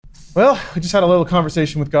Well, we just had a little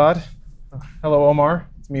conversation with God. Hello, Omar.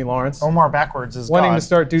 It's me, Lawrence. Omar backwards is Wanting God. to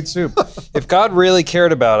start Dude Soup. If God really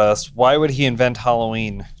cared about us, why would he invent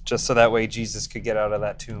Halloween just so that way Jesus could get out of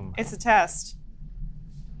that tomb? It's a test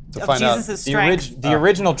To of find out. Jesus' strength. The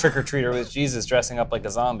original trick-or-treater was Jesus dressing up like a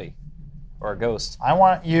zombie or a ghost. I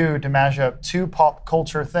want you to mash up two pop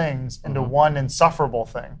culture things into one insufferable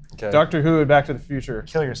thing. Okay. Doctor Who and Back to the Future.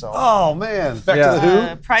 Kill yourself. Oh man, back Yeah. to the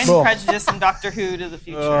Who. Pride Cool. and Prejudice and Doctor Who to the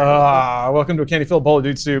future. Welcome to a candy-filled bowl of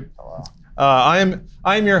Dude Soup. Hello. I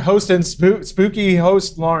am your host and spooky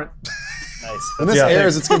host, Lawrence. Nice. When this Yeah.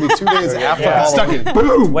 airs, it's going to be 2 days after Yeah. Halloween.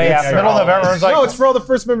 Boom! Way after Middle of Halloween. November. It's like, No, it's for all the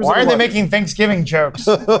first members why of are the they making Thanksgiving jokes?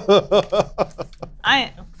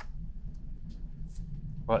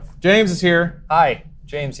 What? James is here. Hi,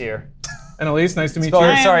 James here. And Elise, nice to meet Spell-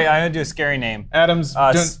 you. sorry, I'm going to do a scary name. Adam's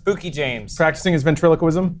Spooky James. practicing his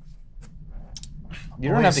ventriloquism. You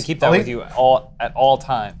don't have to Elise- keep that Elise- with you at all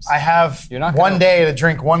times. I have You're not one gonna- day to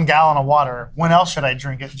drink 1 gallon of water. When else should I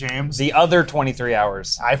drink it, James? The other 23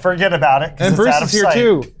 hours. I forget about it. 'cause And it's Bruce out is of here sight.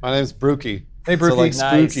 too. My name's Brookie. Hey, So Brookie. like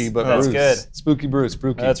Nice. spooky, but That's Bruce. good. Spooky Bruce,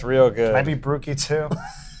 Brookie. That's real good. Can I be brookie too?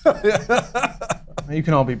 You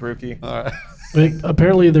can all be Brookie. All right. Wait,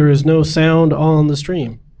 apparently there is no sound on the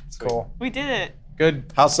stream. Cool. We did it. Good.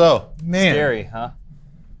 How so? Man. Scary, huh?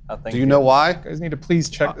 How things Do you know why? You guys need to please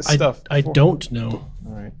check this I, stuff. I don't know.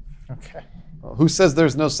 All right. Okay. Who says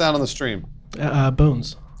there's no sound on the stream?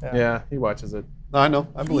 Bones. Yeah, he watches it. No, I know.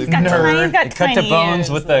 I believe He's got you. tiny, he's got It cut to tiny bones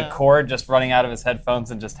ears, with the though. cord just running out of his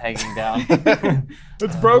headphones and just hanging down.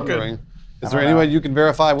 It's broken. Wondering, is I there don't any know. way you can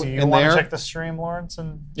verify Do you in want to there? check the stream, Lawrence,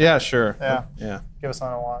 and Yeah, sure. Yeah. Yeah, give us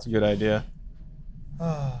on a watch? it's a good idea.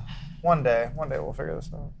 One day we'll figure this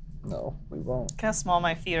out. No, we won't. Look how small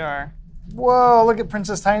my feet are. Whoa! Look at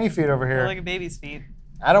Princess Tiny Feet over They're here. like a baby's feet.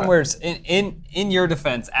 Adam wears, in your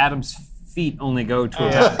defense, Adam's feet only go to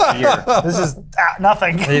about here. This is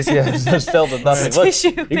nothing. He's just filled with nothing. Look, Tissue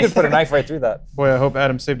you could put a knife right through that. Boy, I hope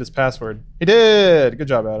Adam saved his password. He did. Good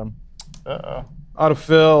job, Adam. Uh-oh.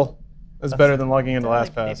 Autofill is better than logging into They're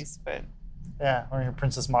like LastPass. baby's foot. Yeah, or your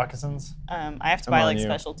Princess Moccasins. I have to Come buy on, like you.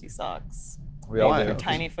 specialty socks. We all Why? do.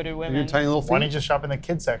 Tiny-footed Your women. tiny little feet. Why don't you just shop in the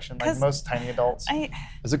kids section like 'Cause most tiny adults?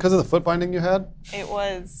 Is it because of the foot binding you had? It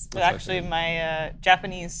was Looks actually like my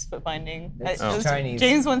Japanese foot binding. It's It was- Chinese.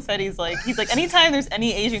 James once said he's like anytime there's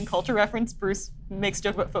any Asian culture reference, Bruce makes a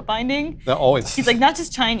joke about foot binding. No, always. He's like not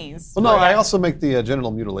just Chinese. Well, no, I also make the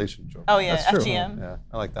genital mutilation joke. Oh yeah, That's true. FGM. Yeah,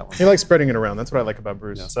 I like that one. He likes spreading it around. That's what I like about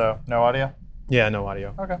Bruce. So no audio. Yeah, no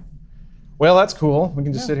audio. Okay. Well, that's cool. We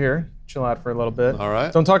can just sit here, chill out for a little bit. All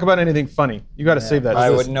right. Don't talk about anything funny. You got to save that. I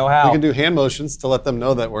This is- wouldn't know how. We can do hand motions to let them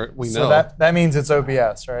know that we know. So that means it's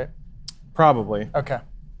OBS, right? Probably. Okay.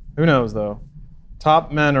 Who knows, though?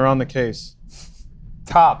 Top men are on the case.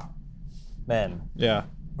 Top men. Yeah. Are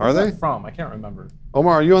Where's they? that from? I can't remember.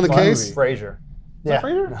 Omar, are you on the case? Frasier. Yeah.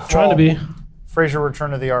 Trying to be. Frasier Return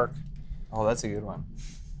to the Ark. Oh, that's a good one.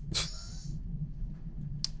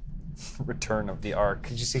 Return of the Ark.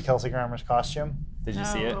 Did you see Kelsey Grammer's costume? Did you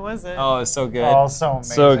Oh, see it? what was it? Oh, it's so good. Oh, so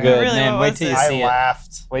amazing. So good, Really, man. what Wait was till you it? I see it.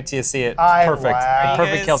 laughed. Wait till you see it. I Perfect. laughed. Are you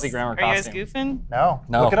Perfect guys- Kelsey Grammer Are you guys costume. goofing? No.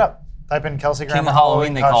 No. Look it up. Type in Kelsey King Grammer of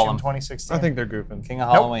Halloween, they call costume him. 2016. I think they're goofing. King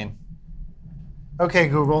of Halloween. Okay,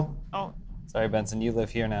 Google. Oh, Sorry, Benson. You live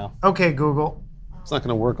here now. Okay, Google. It's not going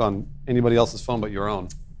to work on anybody else's phone but your own.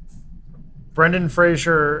 Brendan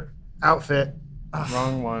Fraser outfit.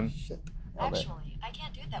 Wrong one. Actually, I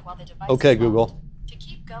can't do that while the device Okay, is locked. Google. To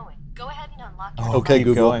keep going, go ahead and unlock your Okay, Keep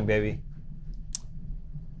Google. going, baby.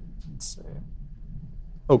 Let's see.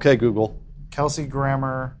 Okay, Google. Kelsey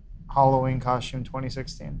Grammer Halloween costume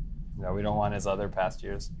 2016. No, we don't want his other past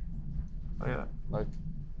years. Look at that. Look.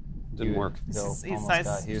 Didn't work. He's Almost size-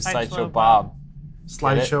 got it. He was Sideshow Sideshow Bob. Bob.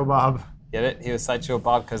 Slideshow Bob. Get it? He was Sideshow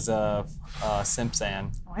Bob because of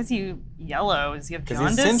Simpson. why is he yellow? Does he have Because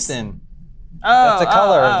jaundice? he's Simpson. Oh, That's the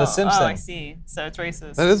color of the Oh, Simpson. I see. So it's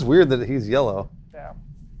racist. That is weird that he's yellow. Yeah.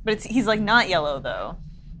 But he's like not yellow though.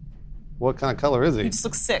 What kind of color is He he? just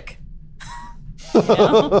looks sick. You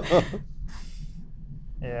know?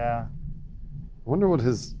 Yeah. I wonder what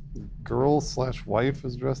his girl/wife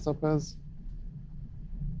is dressed up as.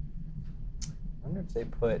 I wonder if they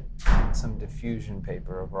put some diffusion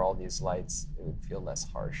paper over all these lights, it would feel less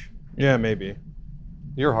harsh. Yeah, maybe.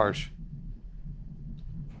 You're harsh.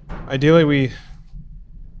 Ideally,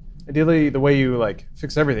 the way you like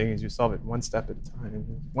fix everything is you solve it one step at a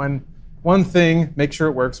time. One thing, make sure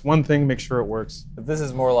it works. One thing, make sure it works. But this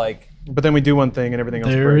is more like But then we do one thing and everything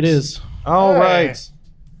else There breaks. it is. All Hey. right.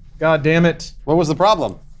 God damn it. What was the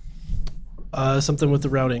problem? Something with the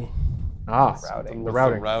routing. Ah, routing. the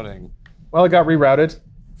routing. Routing. Well, it got rerouted.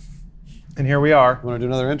 And here we are. You want to do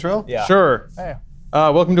another intro? Yeah. Sure. Hey,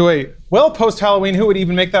 Welcome to a post-Halloween. Who would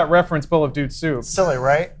even make that reference? Bowl of Dude Soup. silly,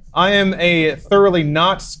 right? I am a thoroughly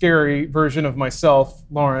not scary version of myself,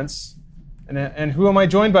 Lawrence. And who am I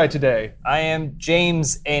joined by today? I am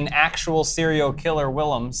James, an actual serial killer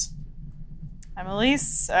Willems. I'm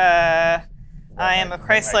Elise. I am a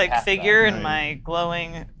Christ-like past figure that. in my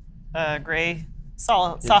glowing gray,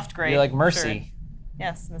 soft gray. You're like shirt. Mercy.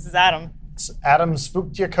 Yes, this is Adam. It's Adam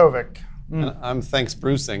Spookjakovic. And I'm Thanks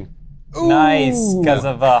Brucing Nice, because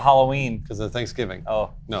of Halloween. because of Thanksgiving.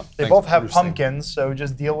 Oh, No. They Thanks both have Brucing. pumpkins, so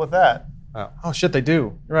just deal with that. Oh shit, they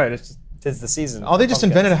do. You're right. It's just, tis the season. they just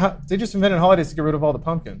Pumpkins. invented holidays to get rid of all the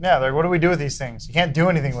pumpkins. Yeah, like, what do we do with these things? You can't do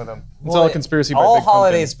anything with them. It's all a conspiracy by All Big Pumpkin.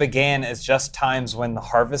 holidays began as just times when the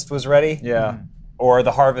harvest was ready. Yeah. Or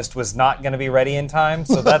the harvest was not going to be ready in time.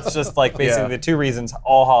 So that's just like basically Yeah. the two reasons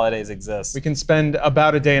all holidays exist. We can spend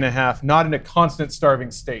about a day and a half not in a constant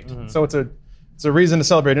starving state. So it's a reason to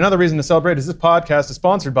celebrate. Another reason to celebrate is this podcast is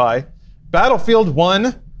sponsored by Battlefield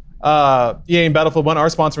 1. EA and Battlefield 1 are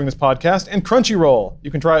sponsoring this podcast, and Crunchyroll.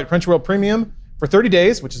 You can try out Crunchyroll Premium for 30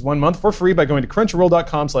 days, which is 1 month for free by going to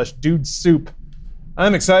crunchyroll.com/dudesoup.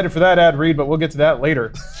 I'm excited for that ad read, but we'll get to that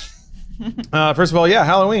later. First of all,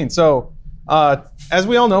 Halloween. So, as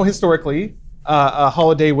we all know, historically, a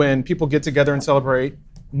holiday when people get together and celebrate,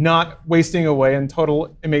 not wasting away in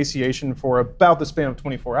total emaciation for about the span of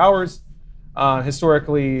 24 hours.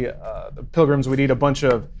 Historically, the pilgrims would eat a bunch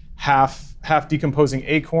of half decomposing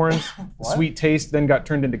acorns. The sweet taste then got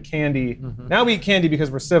turned into candy. Now we eat candy because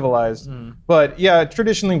we're civilized. But yeah,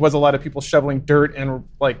 traditionally was a lot of people shoveling dirt and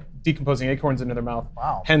like decomposing acorns into their mouth.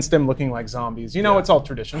 Wow. Hence them looking like zombies. You know, it's all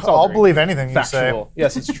tradition. It's all I'll very believe anything you say. factual.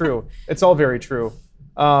 Yes, it's true. It's all very true.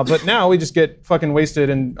 But now we just get fucking wasted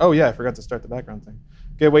and I forgot to start the background thing.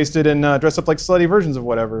 Get wasted and dress up like slutty versions of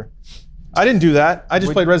whatever. I didn't do that. I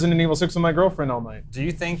just played Resident Evil 6 with my girlfriend all night. Do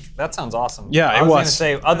you think that sounds awesome? Yeah, I it was going to was.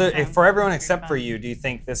 say sounds for everyone pretty except fun. for you, do you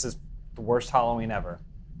think this is the worst Halloween ever?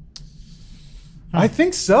 I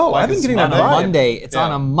think so. I've been it's getting On that a vibe. Monday. It's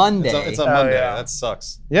on a Monday. It's on Monday. yeah. That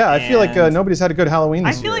sucks. Yeah, I feel like And- nobody's had a good Halloween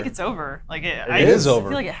I this feel year. like it's over. Like it is I over.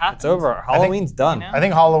 feel like it happened. It's over. Halloween's done. you know? I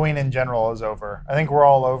think Halloween in general is over. I think we're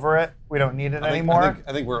all over it. We don't need it anymore.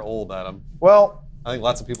 I think we're old, Adam. Well, I think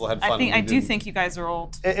lots of people had fun. when we I do didn't. think you guys are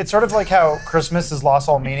old. it's sort of like how Christmas has lost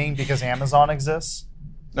all meaning because Amazon exists.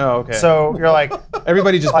 Oh, okay. So you're like,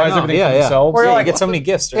 everybody just buys know. everything Yeah, for yeah. themselves. Or you're Yeah, like- you get so many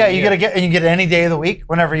gifts. yeah, during you the get year. and you get it any day of the week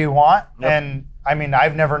whenever you want. And I mean,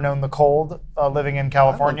 I've never known the cold living in I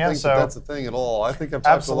California, don't think so that that's a thing at all. I think I've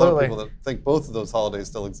talked to a lot Absolutely. of people that think both of those holidays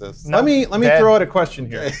still exist. No. Let me Dead. throw out a question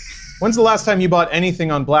here. Okay. When's the last time you bought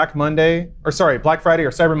anything on Black Friday or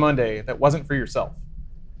Cyber Monday that wasn't for yourself?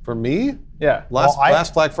 For me, Yeah. last Well,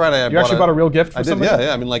 last Black Friday, You actually bought a real gift for I did, somebody?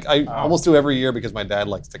 yeah. I mean, like I almost do every year because my dad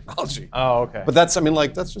likes technology. Oh, okay. But that's, I mean,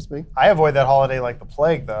 like that's just me. I avoid that holiday like the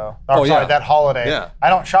plague, though. Oh, Sorry, yeah. that holiday. Yeah. I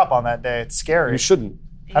don't shop on that day. It's scary. You shouldn't.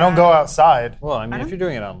 I don't go outside. Well, I mean, don't- if you're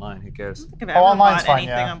doing it online, who cares? I think I've Oh, ever online's bought fine,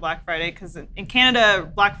 anything yeah. on Black Friday because in Canada,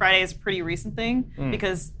 Black Friday is a pretty recent thing Mm.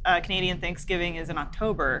 because Canadian Thanksgiving is in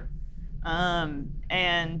October,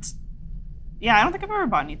 and yeah, I don't think I've ever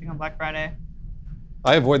bought anything on Black Friday.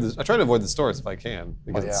 I try to avoid the stores if I can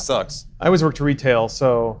because Oh, yeah. it sucks. I always worked retail,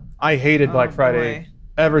 so I hated Black Friday boy.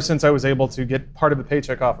 ever since I was able to get part of the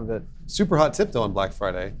paycheck off of it. Super hot tip though on Black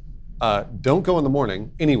Friday: don't go in the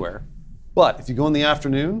morning anywhere, but if you go in the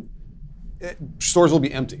afternoon, stores will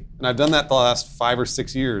be empty. And I've done that the last 5 or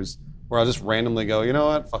 6 years, where I'll just randomly go, you know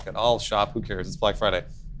what, fuck it, I'll shop. Who cares? It's Black Friday,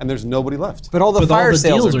 and there's nobody left. But all the But all fire the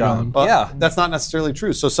sales deals are are done. gone. Yeah. That's not necessarily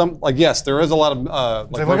true. So yes, there is a lot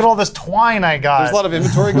of Like, look at all this twine I got. there's a lot of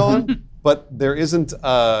inventory going, but there isn't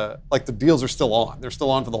like the deals are still on. They're still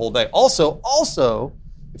on for the whole day. Also,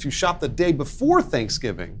 if you shop the day before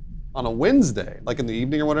Thanksgiving on a Wednesday, like in the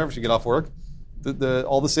evening or whatever, if you get off work,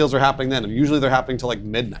 all the sales are happening then, and usually they're happening till like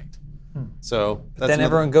midnight. So that's Then another-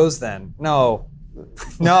 everyone goes then. No.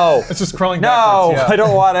 No. It's just crawling No, backwards. Yeah. I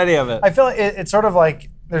don't want any of it. I feel like it's sort of like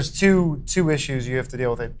there's two issues you have to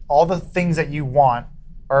deal with it. All the things that you want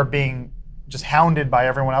are being just hounded by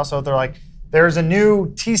everyone else. So they're like, there's a new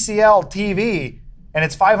TCL TV and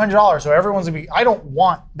it's $500. So everyone's gonna be, I don't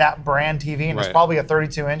want that brand TV and it's Right. probably a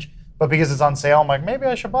 32 inch, but because it's on sale, I'm like, maybe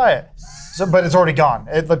I should buy it. So, but it's already gone.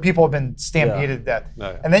 The people have been stampeded to death.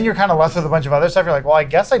 Oh, yeah. And then you're kind of left with a bunch of other stuff. You're like, well, I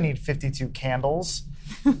guess I need 52 candles.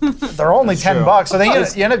 They're only $10. So then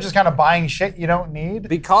you end up just kind of buying shit you don't need.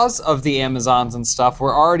 Because of the Amazons and stuff,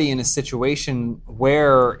 we're already in a situation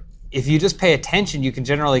where if you just pay attention, you can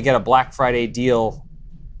generally get a Black Friday deal,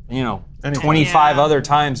 Anytime. 25 Yeah. other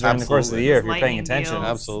times during the course of the Absolutely. year if you're Lightning paying attention. deals.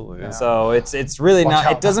 Absolutely. Yeah. So it's really Watch not.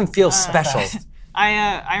 out. It doesn't feel special.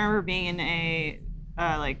 I remember being in a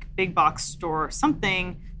like big box store or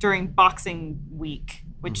something during Boxing Week,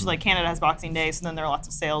 which like Canada has Boxing Day, so then there are lots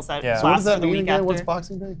of sales that Yeah. So what last does that for the mean week again? after. What's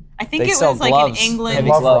Boxing Day? I think They it sell was like gloves, in England. heavy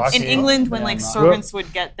Love gloves. Rocky. In England, when Yeah, like I'm not- servants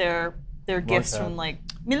would get their gifts Okay. from like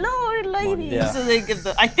milord ladies, Yeah. so they give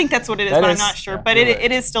the. I think that's what it is, That but is- I'm not sure. yeah, But you're it, right.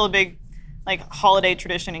 it is still a big like holiday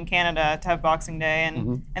tradition in Canada to have Boxing Day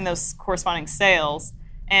and those corresponding sales.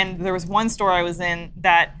 And there was one store I was in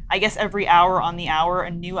that I guess every hour on the hour a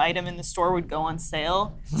new item in the store would go on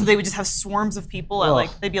sale. So they would just have swarms of people at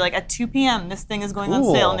like they'd be like at 2 p.m. this thing is going on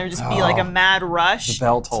Cool. sale, and there'd just be like a mad rush. The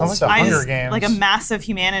bell tolls. Sounds like the I Hunger just- Games. like a massive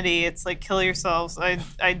humanity. It's like kill yourselves. I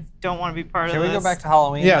don't want to be part Can of we this. go back to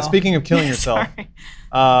Halloween? Yeah, now? speaking of killing yourself, Sorry.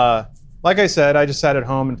 like I said, I just sat at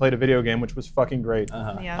home and played a video game, which was fucking great.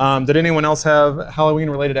 Yeah. Did anyone else have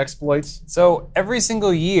Halloween-related exploits? So every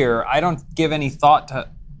single year, I don't give any thought to.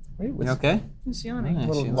 Wait, You what's- okay? Who's yawning? Yeah,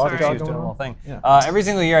 Little she was lockjaw she was going doing the on? whole thing. Yeah. Every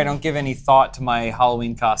single year, I don't give any thought to my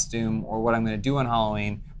Halloween costume or what I'm going to do on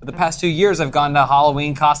Halloween. But the past 2 years, I've gone to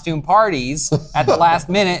Halloween costume parties at the last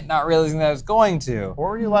minute, not realizing that I was going to. Where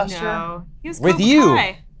were you last year? No. He was With Cobra you.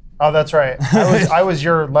 Kai. Oh, that's right. I was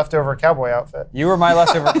your leftover cowboy outfit. You were my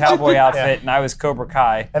leftover cowboy outfit, and I was Cobra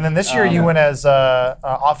Kai. And then this year you went as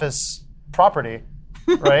Office Property,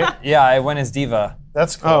 right? Yeah, I went as Diva.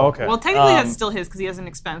 That's cool. Oh, okay. Well, technically Um, that's still his because he hasn't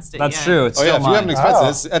expensed it That's yet. true. It's Oh yeah, still if you mine. haven't expensed Oh.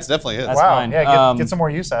 this, that's definitely his. That's Wow. fine. Yeah, get some more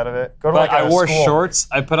use out of it. Go to But like I a wore school. shorts.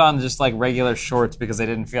 I put on just like regular shorts because I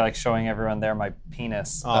didn't feel like showing everyone there my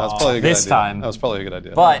penis. That was probably a good This idea. time. That was probably a good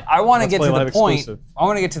idea. But I want to Let's get play to the live point. exclusive. I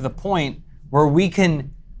want to get to the point where we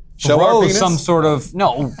can Show our throw penis? some sort of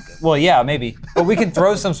well, yeah, maybe, but we can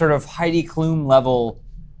throw some sort of Heidi Klum level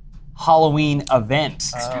Halloween event.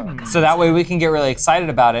 So that way we can get really excited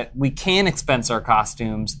about it. We can expense our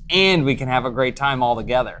costumes and we can have a great time all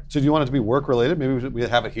together. So do you want it to be work related? Maybe we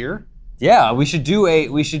have it here. Yeah, we should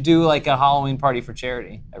do like a Halloween party for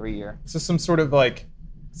charity every year. Is this some sort of like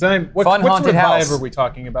what Fun what haunted sort of vibe house. are we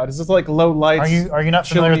talking about? Is this like low lights? Are you not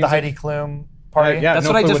chill familiar with the music? Heidi Klum party? Yeah, That's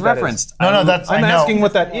no what I clue just that is. referenced. No, that's I'm I know. asking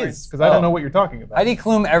what that is because I Oh. don't know what you're talking about. Heidi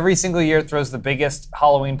Klum every single year throws the biggest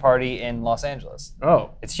Halloween party in Los Angeles.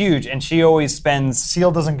 Oh, It's huge, and she always spends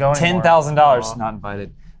Seal doesn't go anymore. $10,000, not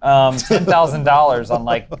invited. $10,000 on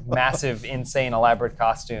like massive, insane, elaborate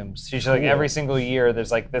costumes. She's like every single year.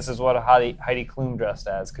 There's like this is what Heidi Klum dressed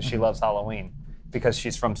as because she loves Halloween because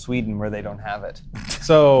she's from Sweden where they don't have it.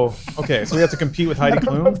 so okay, so we have to compete with Heidi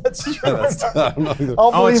Klum. That's true. I don't know either.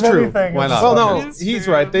 I'll Oh, it's believe true. anything. Why not? Well, no, It is he's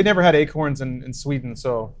true. right. They never had acorns in Sweden,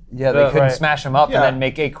 so Yeah, they couldn't Right. smash them up Yeah. and then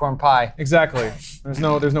make acorn pie. exactly. There's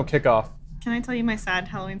no kickoff. Can I tell you my sad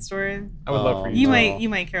Halloween story? I would love for you. You to.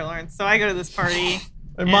 might care, Lawrence. So I go to this party,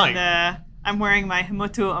 I might. and I'm wearing my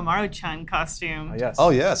Himoto Amaru-chan costume. Yes. Oh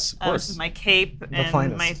yes, of This course. is my cape and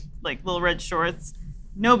finest. my like little red shorts.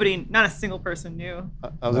 Not a single person knew.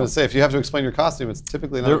 I was going to say, if you have to explain your costume, it's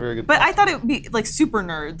typically not a very good. But I thought it would be like super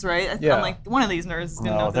nerds, right? Yeah. I'm like, one of these nerds is gonna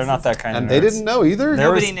know. No, what they're this not is. that kind and of they nerds. didn't know either.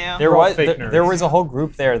 Nobody knew. There We're all was fake there nerds. was a whole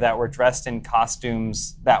group there that were dressed in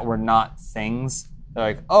costumes that were not things. They're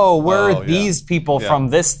like, oh, where Oh, are yeah. these people Yeah. from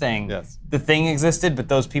this thing? Yes. The thing existed, but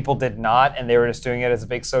those people did not, and they were just doing it as a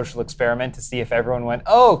big social experiment to see if everyone went,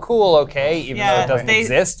 oh, cool, okay, even though Yeah, it doesn't they-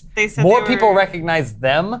 exist. they said More they people were- recognize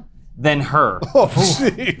them than her, Oh,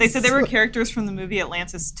 jeez. They said they were characters from the movie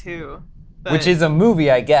Atlantis 2. But which is a movie,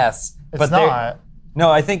 I guess. It's but they're- not. No,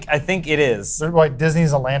 I think it is. They're like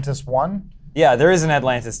Disney's Atlantis 1. Yeah, there is an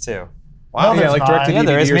Atlantis too. Wow, yeah, like direct to Yeah,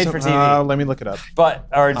 there DVD is or made for something. TV. Let me look it up. But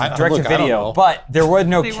or direct to look, I don't video. know. But there were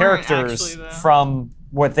no They weren't characters actually, though. from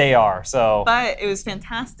what they are. So But it was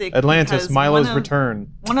fantastic. Atlantis, because Milo's one of- Return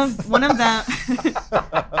One of them,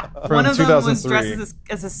 from one of them was 2003. dressed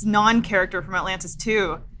as this non-character from Atlantis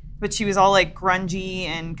 2, but she was all like grungy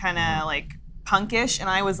and kind of like punkish, and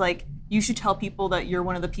I was like, you should tell people that you're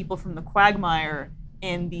one of the people from the Quagmire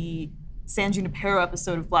in the San Junipero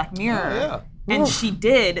episode of Black Mirror. Oh, yeah. And she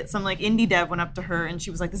did. Some like indie dev went up to her and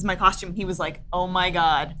she was like, "This is my costume." He was like, "Oh my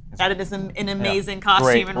god, that is an amazing costume!"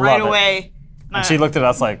 Great. And right Love it. away, and she looked at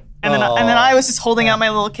us like, and then I was just holding out my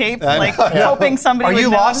little cape, I like know, yeah. hoping somebody Are would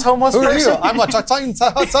you know. lost, homeless Who are person? you? I'm a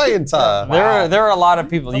Italian. there are a lot of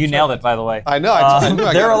people. You nailed it, by the way. I know. I knew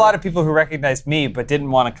I There got are a it. lot of people who recognized me but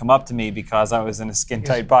didn't want to come up to me because I was in a skin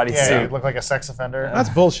tight Yeah, bodysuit. you look like a sex offender. That's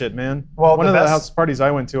bullshit, man. Well, One the of the best- house parties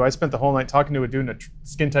I went to, I spent the whole night talking to a dude in a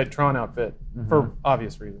skin tight Tron outfit for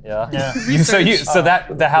obvious reasons. Yeah. Yeah. So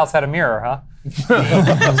that the house had a mirror, huh? So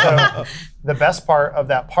the best part of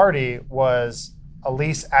that party was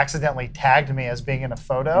Elise accidentally tagged me as being in a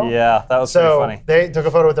photo. Yeah, that was pretty So funny. they took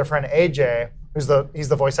a photo with their friend AJ, He's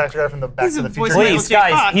the voice actor guy from the Back He's to a the Future. voice games. Please, Michael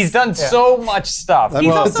J. guys, Fox. he's done so much stuff. Well, He's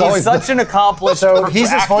it's also- always He's such an accomplished So he's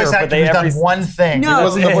this voice actor, actor but they who's done every- one thing. No. He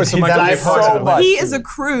wasn't the voice of That Michael J. I've Fox. heard so of. much. He is a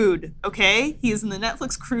Crude, okay? He is in the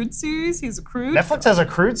Netflix Crude series. He's a Crude. Netflix has a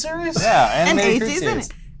Crude series? Yeah, and animated 80's in series.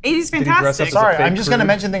 it. 80's he dress up fantastic. as Sorry, fake I'm just going to Crude?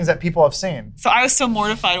 mention things that people have seen. So I was so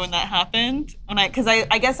mortified when that happened. Because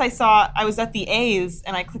I guess I was at the A's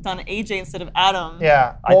and I clicked on AJ instead of Adam.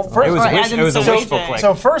 Yeah. Well, first, It was, Or a wish, Adam it was a said wishful AJ. click.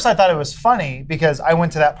 So first, I thought it was funny because I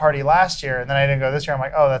went to that party last year and then I didn't go this year. I'm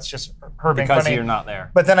like, oh, that's just her being because funny. you're not there.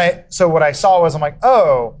 But then so what I saw was I'm like,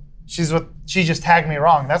 oh, she just tagged me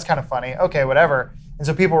wrong. That's kind of funny. Okay, whatever. And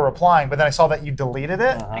so people were replying, but then I saw that you deleted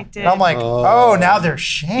it. I did. And I'm like, oh, now they're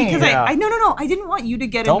shamed. Because no, I didn't want you to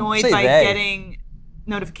get Don't annoyed say by they. getting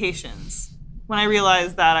notifications. When I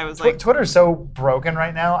realized that, I was like, Twitter's so broken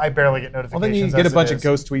right now. I barely get Well, notifications. then you get a as it bunch of is.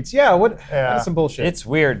 ghost tweets. Yeah, what? Yeah. That's some bullshit. It's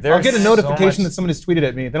weird. I'll get a There's notification so that somebody's tweeted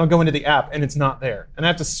at me. Then I'll go into the app and it's not there, and I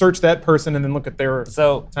have to search that person and then look at their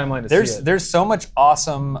So timeline to there's see it. there's so much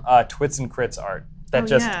awesome Twits and Crits art that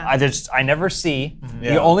Oh, yeah. I never see.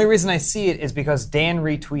 Yeah. The only reason I see it is because Dan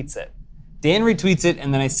retweets it. Dan retweets it,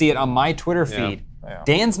 and then I see it on my Twitter feed. Yeah.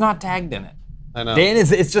 Dan's not tagged in it. I know. Dan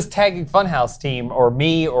it's just tagging Funhouse Team or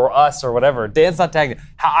me or us or whatever. Dan's not tagged.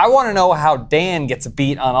 I want to know how Dan gets a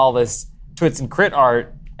beat on all this Twits and Crit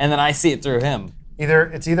art, and then I see it through him.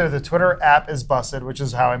 It's either the Twitter app is busted, which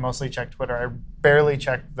is how I mostly check Twitter. I barely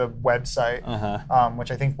check the website,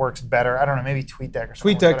 which I think works better. I don't know, maybe TweetDeck or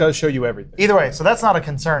something. TweetDeck does show you everything. Either way, so that's not a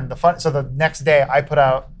concern. So the next day I put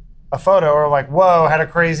out a photo or like, whoa, had a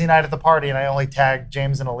crazy night at the party, and I only tagged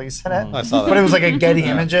James and Elise in it. I saw that. But it was like a Getty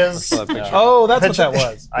Images. Saw that picture. Oh, that's what that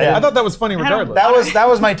was. Yeah. I thought that was funny regardless. That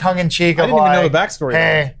was my tongue in cheek. I didn't even know the backstory.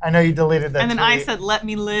 Hey, I know you deleted that. and then I tweet." said, "Let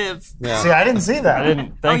me live." Yeah. See, I didn't see that. I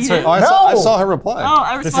didn't. Thanks you for. did? Oh, I No. saw her reply. Oh,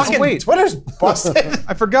 I responded. Wait. Twitter's busted.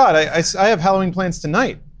 I forgot. I have Halloween plans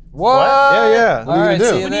tonight. What? Yeah, yeah. All What are you right, gonna do?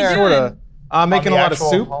 see you What are you there. doing? Sorta. I'm making a lot of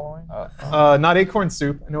soup. Halloween? Not acorn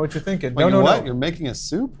soup. I know what you're thinking. Wait, No. You're making a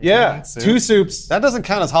soup? Yeah, soup? 2 soups That doesn't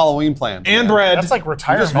count as Halloween plans. and man. bread. That's like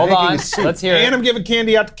retirement. Hold on. soup. Let's hear and it. I'm giving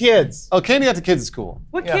candy out to kids. Oh, candy out to kids is cool.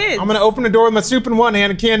 What Yeah. kids? I'm gonna open the door with my soup in one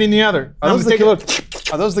hand and candy in the other. I'm those gonna the take a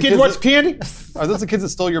look. Are those the Kids kids? watch That, candy? are those the kids that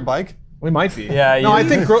stole your bike? We might be. Yeah, No, I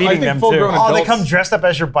think feeding I them think full too. grown Oh, adults. they come dressed up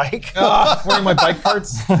as your bike. Wearing my bike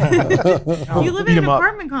parts. You live beat in an 'em up.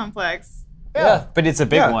 apartment complex. Yeah, but it's a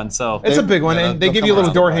big Yeah. one, so It's a big one, Yeah, and they they'll give come you a little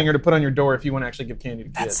around. door hanger to put on your door if you want to actually give candy to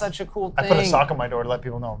kids. that's such a cool I thing. put a sock on my door to let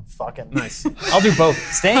people know I'm fucking. Nice. I'll do both.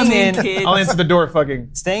 Staying Come in, in, kids. I'll answer the door. Fucking.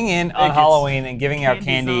 staying in on kids. Halloween and giving out Candy's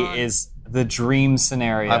candy on. is the dream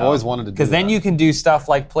scenario. I've always wanted to do because then that. you can do stuff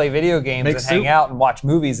like play video games Make and hang soup. out and watch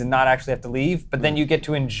movies and not actually have to leave. But then you get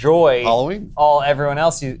to enjoy Halloween? everyone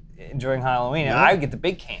else enjoying Halloween, and I get the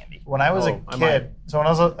big candy. When I was Oh, I a might. kid, so when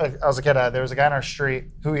I was a kid, there was a guy in our street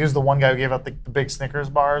who he was the one guy who gave out the big Snickers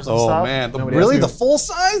bars and Oh stuff. man, Nobody really? asked The me. full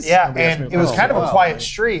size? Yeah, Nobody asked me and it was about kind of a wow. quiet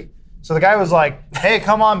street. So the guy was like, "Hey,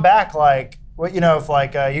 come on back. Like, what if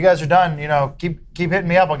like you guys are done, keep hitting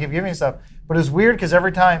me up. I'll keep giving you stuff." But it was weird because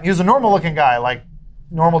every time he was a normal-looking guy, like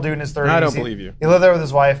normal dude in his 30s. I don't believe you. He lived there with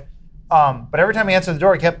his wife. But every time he answered the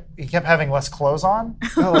door, he kept having less clothes on.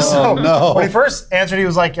 Oh, no. When he first answered, he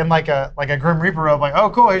was like in like a Grim Reaper robe, like, "Oh,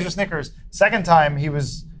 cool, here's your Snickers." Second time, he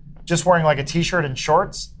was just wearing like a t-shirt and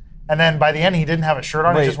shorts. And then by the end, he didn't have a shirt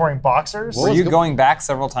on. He Wait. was just wearing boxers. Were you going back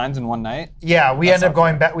several times in one night? Yeah, we ended up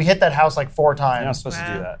going back. We hit that house like 4 You're not times. supposed to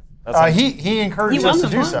do Wow. that. That's like- He encouraged He us to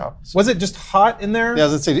wasn't do fun. so. Was it just hot in there? Yeah, I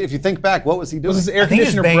was gonna say, if you think back, what was he doing? Was his air I think he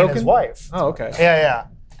was conditioner banging broken? his wife. Oh, okay. Yeah.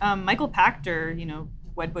 Michael Pachter,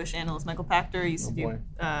 Wedbush analyst Michael Pachter used to do boy.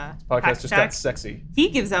 Pack Podcast just Check. got sexy. He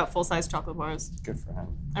gives out full-size chocolate bars good for him.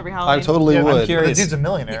 every Halloween. I totally Yeah, would. I'm curious. The dude's a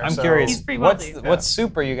millionaire. I'm so- curious. He's pretty What's wealthy. what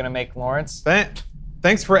soup are you gonna make, Lawrence?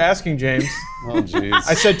 Thanks for asking, James. Oh, jeez.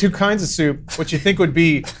 I said 2 kinds of soup, which you think would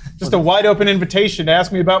be just a wide open invitation to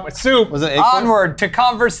ask me about my soup. Was it acorn? Onward to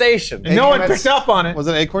conversation. And no one Acorn- picked up on it. Was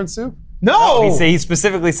it acorn soup? No. He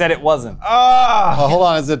specifically said it wasn't. Ah, Hold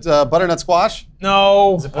on. Is it butternut squash?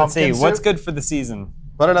 no. Is it Let's see. pumpkin What's soup? good for the season?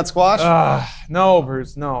 Butternut squash? No,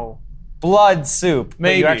 Bruce. No. Blood soup. But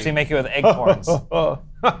Maybe. you actually make it with acorns.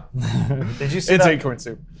 Did you see It's that? acorn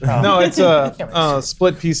soup. No, it's a Can't make soup.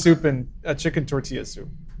 split pea soup and a chicken tortilla soup.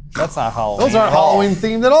 That's not Halloween. Those aren't Halloween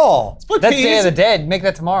themed at all. Split That's peas. Day of the Dead. Make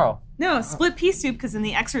that tomorrow. No, split pea soup because in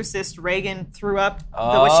The Exorcist, Reagan threw up.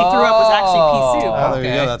 What she threw up was actually pea soup. Oh, there you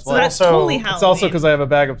Okay. go. That's So why. that's Also- totally It's Halloween. It's also because I have a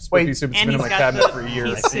bag of split Wait, pea soup that's and been in he's my got cabinet the for a year.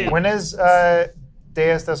 pea soup. When is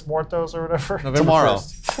Dias de Muertos or whatever? November Tomorrow.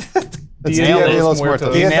 1st. It's Dia Dia de de los los Muertos.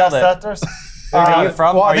 Muertos. You nailed it. Muertos? Are you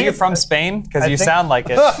from? well, I Are think you it's- from Spain? Because I you think- sound like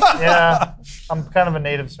it. Yeah, I'm kind of a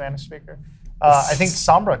native Spanish speaker. I think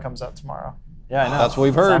Sombra comes out tomorrow. Yeah, I know. That's what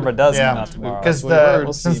we've heard. Sombra does come Yeah, out tomorrow. because what we heard.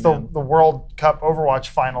 We'll since see, the man. World Cup Overwatch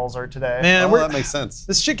finals are today. Man, Oh, we're, that makes sense.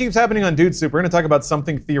 this shit keeps happening on Dude Soup. We're going to talk about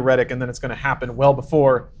something theoretic, and then it's going to happen well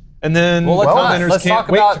before. And then commenters let's can't talk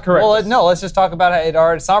wait about. to correct us. No, let's just talk about it.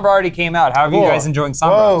 Sombra already came out. How are you Cool. guys enjoying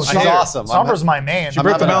Sombra? Whoa, She's awesome. Sombra's my man. She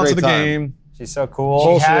broke the having a balance of the great time. game. She's so cool. She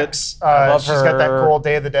Bullshit. hacks. I love She's got that her. cool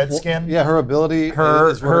Day of the Dead skin. Yeah, her ability Her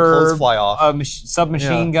is where her clothes fly off.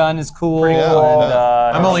 Submachine Yeah. gun is cool. Pretty cool. And,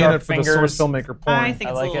 I'm only in sharp it for the fingers. source filmmaker porn, I think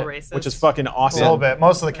I it's like a little it. racist. which is fucking A awesome. little bit.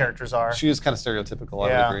 Most of the characters are. She is kind of stereotypical, I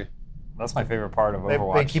Yeah. would agree. That's my favorite part of They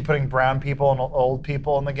Overwatch. keep putting brown people and old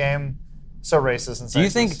people in the game. So racist and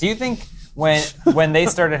sexist. Do you think when they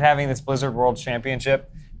started having this Blizzard World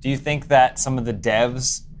Championship, do you think that some of the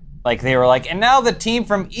devs, like they were like, and now the team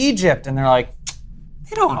from Egypt, and they're like,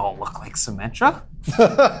 they don't all look like Symmetra.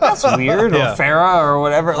 That's weird, Yeah. or Farah, or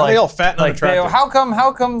whatever. Are they all fat and unattractive?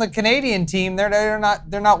 how come the Canadian team they're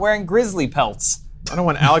not wearing grizzly pelts? I don't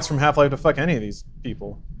want Alex from Half-Life to fuck any of these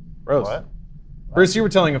people. Gross. What? Bruce, you were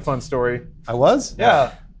telling a fun story. I was?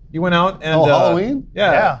 Yeah. You went out and... Halloween?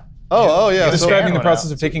 Yeah. Yeah. Oh, yeah. You're So, describing the went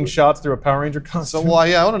process out. of taking shots through a Power Ranger I costume.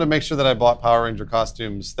 wanted to make sure that I bought Power Ranger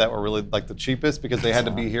costumes that were really like the cheapest because they had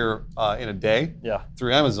to be here in a day Yeah.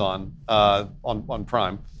 through Amazon on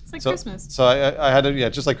Prime. It's like So- Christmas. So I had to,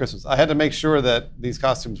 just like Christmas. I had to make sure that these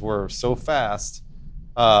costumes were so fast,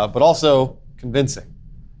 but also convincing,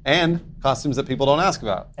 and costumes that people don't ask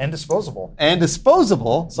about. And disposable. And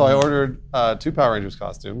disposable. So I ordered 2 Power Rangers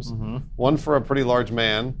costumes, one for a pretty large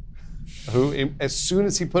man, who as soon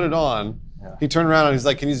as he put it on, he turned around and he's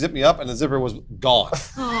like, "Can you zip me up?" And the zipper was gone.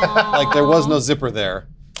 Like there was no zipper there,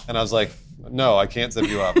 and I was like, "No, I can't zip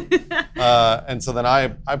you up." And so then I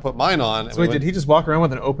put mine on. And So wait, did he just walk around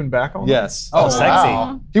with an open back on? Yes. Oh, sexy.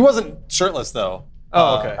 wow. He wasn't shirtless though.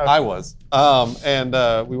 Oh, okay. I was. And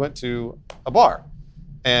we went to a bar,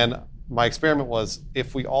 and my experiment was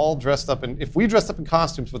if we dressed up in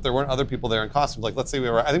costumes, but there weren't other people there in costumes. Like let's say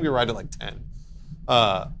I think we arrived at like 10.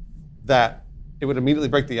 That it would immediately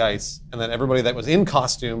break the ice, and then everybody that was in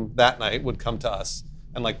costume that night would come to us,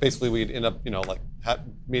 and like basically we'd end up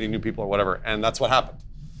meeting new people or whatever, and that's what happened.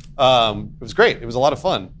 It was great. It was a lot of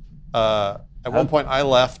fun. At one point, I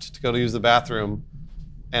left to go to use the bathroom,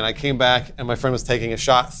 and I came back, and my friend was taking a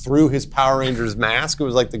shot through his Power Rangers mask. It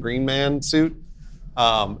was like the Green Man suit,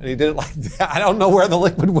 and he did it like that. I don't know where the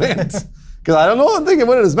liquid went because I think it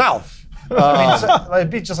went in his mouth. I mean, so, it'd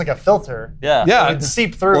be just like a filter. Yeah. Yeah, It'd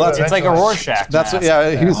seep through. Well, It's like a eventually. Rorschach. That's what. mask.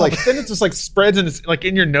 Yeah, he was like Then it just like spreads and it's like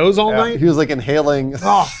in your nose all night. he was like inhaling,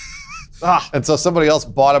 Ah. and so somebody else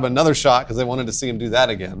bought him another shot because they wanted to see him do that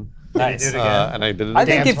again. Nice. Do it again. And I did it. I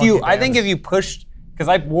again. think if you pushed, because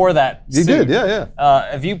I wore that. You suit, did,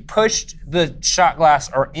 yeah. If you pushed the shot glass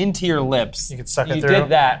or into your lips, You could suck it you through? did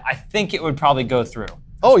that. I think it would probably go through.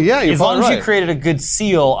 Oh yeah, you're As long probably as right. you created a good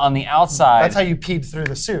seal on the outside. That's how you peed through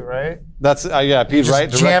the suit, right? That's yeah, peed Just right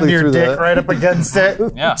jammed directly your through dick the. right up against it.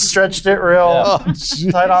 Yeah. Stretched it real Yeah. Oh,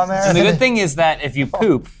 gee. tight on there. And the good thing is that if you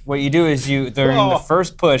poop, what you do is during the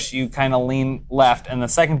first push, you kind of lean left, and the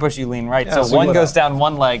second push, you lean right. so so one you- goes down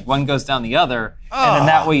one leg, one goes down the other, and then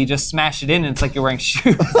that way you just smash it in, and it's like you're wearing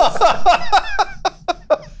shoes.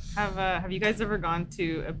 Have you guys ever gone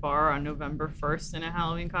to a bar on November 1st in a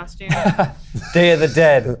Halloween costume? Day of the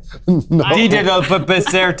Dead. I Dia de los I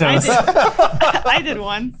Becertos. did. I did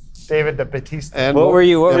once. David the Batista. And What were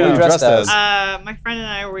you dressed as? My friend and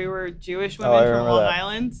I, we were Jewish I women from remember Long that.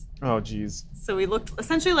 Island. Oh, jeez. So we looked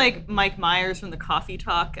essentially like Mike Myers from the Coffee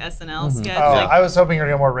Talk SNL sketch. Oh, Like I was hoping you were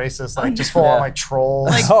gonna get more racist, like just full on like trolls.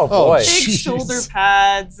 Like- Oh boy. big jeez. shoulder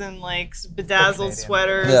pads and like bedazzled Canadian.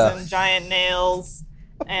 sweaters Yeah. and giant nails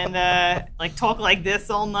and like talk like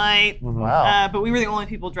this all night. wow. But we were the only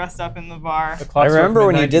people dressed up in the bar. The clock I struck remember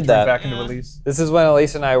when you midnight, did turned that. Back into Yeah. release. This is when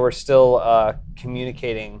Elise and I were still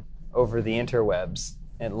communicating over the interwebs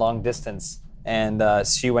at long distance, and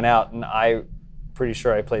she went out, and pretty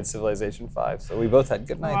sure I played Civilization 5, so we both had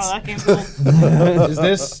good nights. Wow, that game's cool.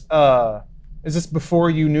 Is this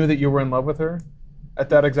before you knew that you were in love with her? At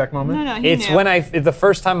that exact moment? No, he It's knew. when the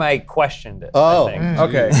first time I questioned it. Oh. I think.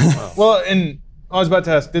 Okay. Well, and I was about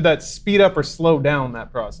to ask, did that speed up or slow down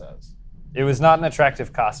that process? It was not an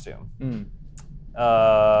attractive costume.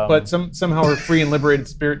 But somehow her free and liberated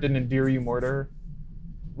spirit didn't endear you more to her?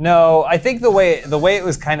 No, I think the way it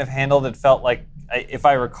was kind of handled, it felt like, if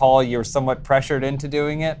I recall, you were somewhat pressured into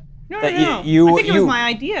doing it. No, that no. I think it was my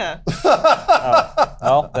idea.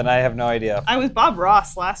 Well, then I have no idea. I was Bob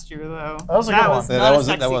Ross last year, though. That was a good one. Was Yeah, not that a was a-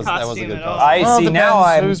 sexy that was a costume good at all. costume. I Well, it see now.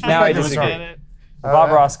 depends whose I perspective disagree. it's It The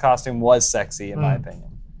Bob Ross costume was sexy, in my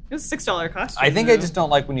opinion. was a $6 costume. I think I though. just don't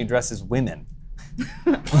like when you dress as women.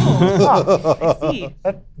 I see.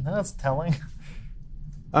 That's telling.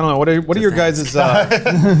 I don't know. What are your guys'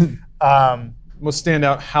 most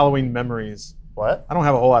standout Halloween memories? What? I don't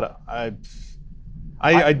have a whole lot of.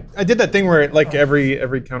 I did that thing where like every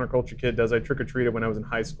counterculture kid does. I trick or treated when I was in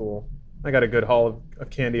high school. I got a good haul of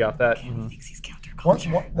candy off that. Thinks he's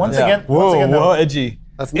counterculture. Once again, though, edgy.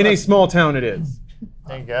 That's In a nuts. small town, it is.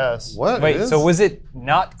 I guess. What? It Wait, is? so was it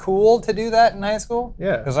not cool to do that in high school?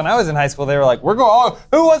 Yeah. Because when I was in high school, they were like, "We're going. Oh,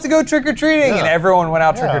 who wants to go trick or treating?" Yeah. And everyone went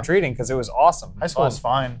out Yeah. trick or treating because it was awesome. High school is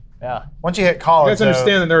fine. Yeah. Once you hit You college, guys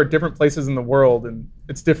understand that there are different places in the world, and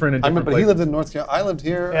it's different in I different remember he places. lived in North Carolina. I lived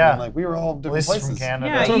here. Yeah. And like we were all at different least places. from Canada.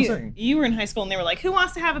 Yeah, That's what I'm saying. you were in high school and they were like, "Who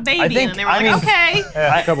wants to have a baby?" I think- and they were I like, mean- "Okay."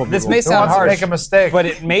 Yeah. couple This people. may Who sound wants to harsh, make a mistake? but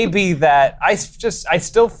it may be that I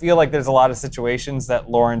still feel like there's a lot of situations that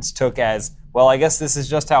Lawrence took as, well, I guess this is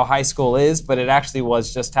just how high school is, but it actually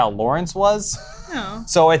was just how Lawrence was. No.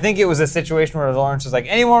 So I think it was a situation where Lawrence was like,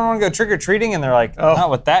 anyone want to go trick-or-treating? And they're like, not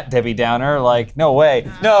with that Debbie Downer. Like, no way.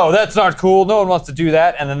 No, that's not cool. No one wants to do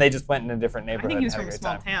that. And then they just went in a different I neighborhood. think he was and from a had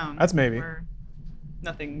small great time. town. That's maybe. Where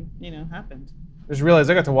nothing, happened. Just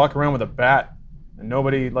realized I got to walk around with a bat, and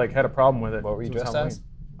nobody like had a problem with it. What were you It was dressed Halloween. as?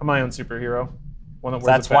 I'm my own superhero. One that wears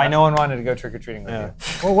That's a why bat. no one wanted to go trick-or-treating with Yeah. you.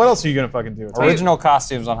 Well, what else are you gonna fucking do? It's like- Original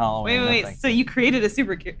costumes on Halloween. Wait. nothing. So you created a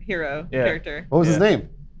superhero Yeah. character. What was his Yeah. name?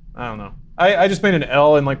 I don't know. I just made an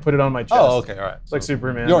L and like put it on my chest. Oh, okay, all right. It's like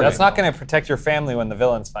Superman. You're That's not going to protect your family when the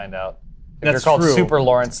villains find out. If That's you're called true. Super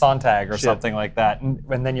Lawrence Sontag or Shit. something like that,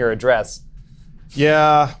 and then your address.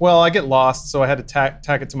 Yeah. Well, I get lost, so I had to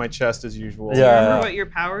tack it to my chest as usual. Do you Yeah. remember what your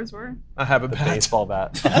powers were? I have a The bat. baseball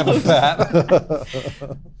bat.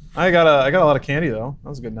 I got a lot of candy though. That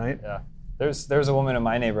was a good night. Yeah. There's a woman in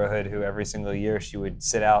my neighborhood who every single year she would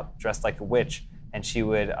sit out dressed like a witch and she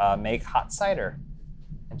would make hot cider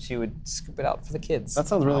and she would scoop it out for the kids. That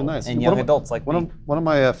sounds really nice. And One young of- adults like me. One of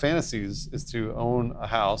my fantasies is to own a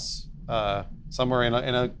house somewhere in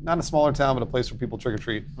a not a smaller town, but a place where people trick or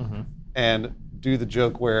treat, Mm-hmm. and do the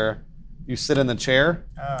joke where you sit in the chair,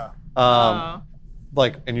 Oh.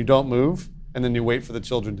 like, and you don't move, and then you wait for the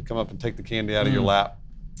children to come up and take the candy out of your lap,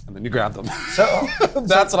 and then you grab them. So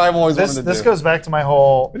That's what I've always wanted to this do. goes back to my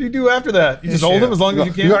whole. What do you do after that? You just Issue. hold them as long as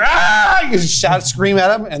you You can. go, ah! You shout, scream at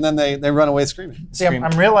them, and then they run away screaming. See,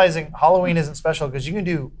 I'm realizing Halloween isn't special because you can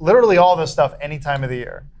do literally all this stuff any time of the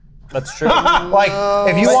year. That's true. Like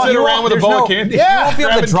if you Sit want, around with a there's bowl no- of candy. Yeah. You won't be able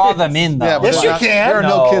to Grabbing draw kids. them in though. Yeah, but Yes, they're you not- can. There are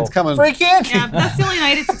no No. kids coming. free candy. Yeah, that's the only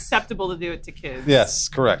night it's acceptable to do it to kids. Yes,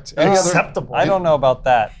 correct. Any other? Acceptable. I don't know about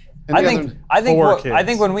that. Any I think For I kids.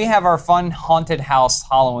 think when we have our fun haunted house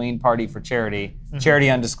Halloween party for charity, charity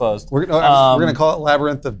undisclosed. We're gonna call it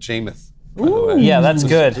Labyrinth of Jameith. by the way. Yeah, that's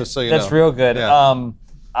good. Just so you that's know. real good. Yeah.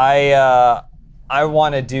 I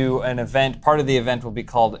want to do an event. Part of the event will be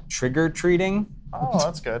called Trigger Treating, Oh,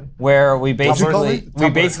 that's good. where we Tumblr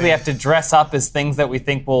basically thing. have to dress up as things that we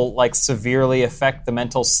think will like severely affect the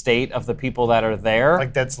mental state of the people that are there.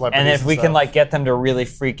 Like dead celebrities. and if we can stuff. like get them to really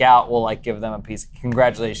freak out, we'll like give them a piece.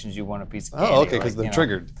 Congratulations, you won a piece of candy. Oh, okay, Like, because they're you know,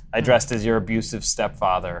 triggered. I dressed as your abusive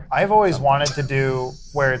stepfather. I've always wanted to do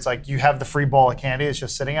where it's like you have the free bowl of candy, it's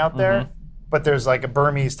just sitting out there, but there's like a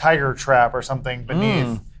Burmese tiger trap or something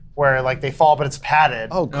beneath where like they fall, but it's padded.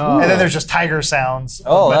 Oh, cool. And then there's just tiger sounds.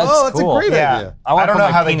 Oh, But- that's a cool. great yeah. idea. I want I don't to know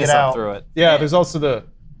put how my they penis get up out. through it. Yeah, there's also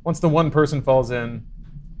once the one person falls in,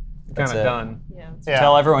 you're kind That's of it. done. Yeah. Yeah.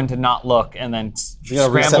 Tell everyone to not look, and then You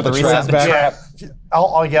gotta reset scramble to the reset the trap. trap.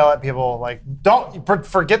 I'll yell at people like, don't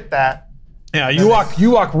forget that. Yeah, you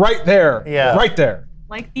walk right there. Yeah. Right there.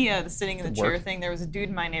 Like the sitting in the chair work. thing, there was a dude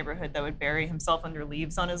in my neighborhood that would bury himself under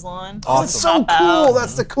leaves on his lawn. Oh, it's so Pop out. cool.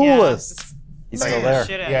 That's the coolest. Yeah, He's just still scare the there.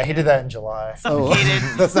 shit out Yeah, of he you. did that in July. Suffocated.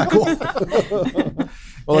 That's not cool.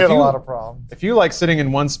 Well, He if had a you, lot of problems. if you like sitting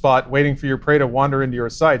in one spot waiting for your prey to wander into your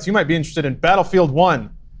sights, you might be interested in Battlefield 1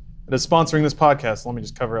 that is sponsoring this podcast. Let me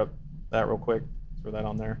just cover up that real quick. Throw that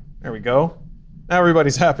on there. There we go. Now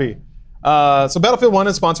everybody's happy. So Battlefield 1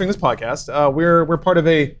 is sponsoring this podcast. We're part of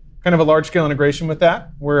a kind of a large-scale integration with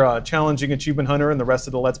that. We're challenging Achievement Hunter and the rest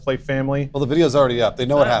of the Let's Play family. Well, the video's already up. They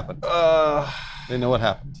know what happened. They know what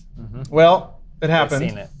happened. Well, it happened.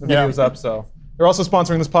 seen it. The video's up, so they're also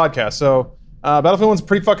sponsoring this podcast. So Battlefield 1's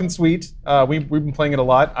pretty fucking sweet. We've been playing it a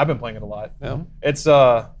lot. I've been playing it a lot. Yeah. It's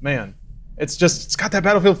man, it's got that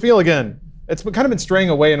Battlefield feel again. It's kind of been straying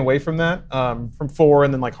away from that, from 4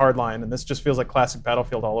 and then like Hardline, and this just feels like classic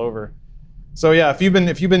Battlefield all over. So yeah, if you've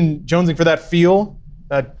been jonesing for that feel,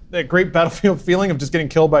 that great Battlefield feeling of just getting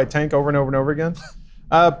killed by a tank over and over and over again,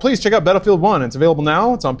 please check out Battlefield 1. It's available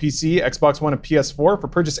now. It's on PC, Xbox One, and PS4 for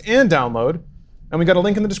purchase and download. And we got a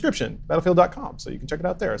link in the description, battlefield.com, so you can check it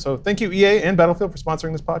out there. So thank you, EA and Battlefield, for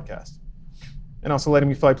sponsoring this podcast. And also letting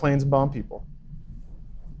me fly planes and bomb people.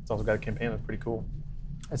 It's also got a campaign that's pretty cool.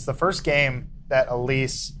 It's the first game that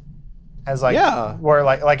Elise has like, Yeah. where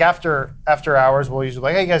like after hours, we'll usually be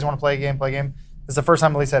like, hey, you guys want to play a game? Play a game. It's the first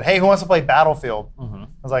time Elise said, hey, who wants to play Battlefield? I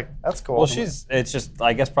was like, that's cool. Well, it's just,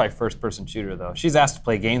 I guess, probably first-person shooter, though. She's asked to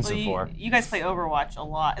play games Well, before. you guys play Overwatch a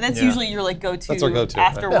lot. And that's Yeah. usually your like go-to, That's our go-to,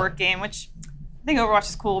 after right? work game, which I think Overwatch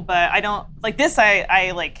is cool, but I don't like this.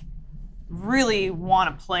 I like really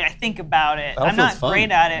want to play. I think about it. I'm Battlefield's not fun.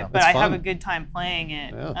 great at it, No, but it's I have fun. a good time playing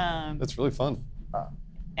it. Yeah, that's really fun.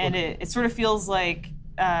 And it sort of feels like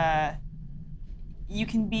you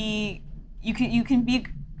can be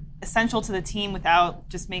essential to the team without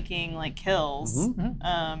just making like kills.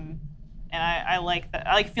 And I like that.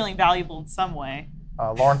 I like feeling valuable in some way.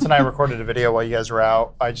 Lawrence and I recorded a video while you guys were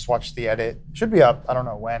out. I just watched the edit. It should be up. I don't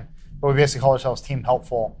know when. But we basically called ourselves Team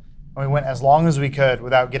Helpful. And we went as long as we could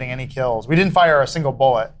without getting any kills. We didn't fire a single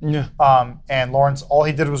bullet. Yeah. And Lawrence, all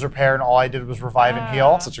he did was repair, and all I did was revive and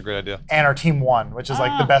heal. Such a great idea. And our team won, which is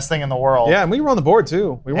like the best thing in the world. Yeah, and we were on the board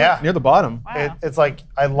too. We weren't Yeah. near the bottom. Wow. It's like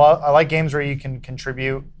I like games where you can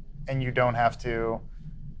contribute and you don't have to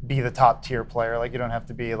be the top tier player. Like you don't have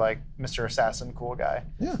to be like Mr. Assassin cool guy.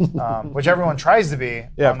 Yeah. Which everyone tries to be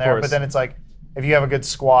Yeah, on of there. course. But then it's like if you have a good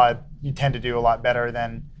squad, you tend to do a lot better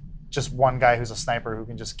than just one guy who's a sniper who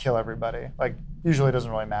can just kill everybody. Like usually it doesn't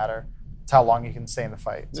really matter. It's how long you can stay in the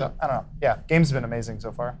fight. So Yeah. I don't know. Yeah, game's been amazing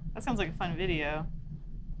so far. That sounds like a fun video.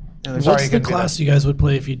 Yeah, there's Sorry, What's you the couldn't do class you guys would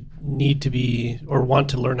play if you need to be or want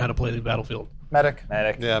to learn how to play the Battlefield? Medic.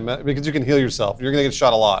 Medic. Yeah, because you can heal yourself. You're gonna get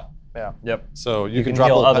shot a lot, Yeah. Yep. so you can can drop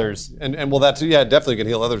heal a little others. And well, that too. Yeah, definitely can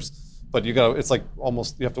heal others. But you got. It's like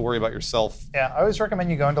almost you have to worry about yourself. Yeah, I always recommend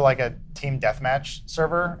you go into like a team deathmatch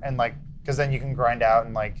server and like because then you can grind out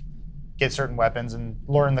and like get certain weapons and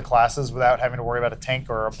learn the classes without having to worry about a tank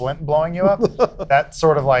or a blimp blowing you up. That's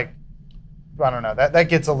sort of like I don't know. That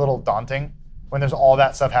gets a little daunting when there's all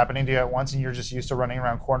that stuff happening to you at once and you're just used to running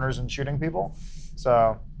around corners and shooting people.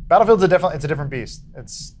 So Battlefield's it's a different beast.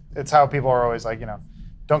 It's how people are always like,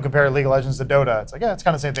 don't compare League of Legends to Dota. It's like, yeah, it's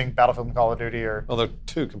kind of the same thing, Battlefield and Call of Duty or Well, they're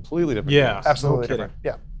two completely different. Yeah. games. absolutely no kidding. different.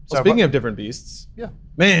 Yeah. Well, speaking of different beasts, Yeah.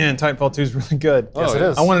 man, Titanfall 2 is really good. Yes, it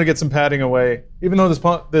is. I wanted to get some padding away. Even though this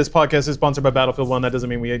podcast is sponsored by Battlefield 1, that doesn't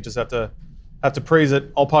mean we just have to praise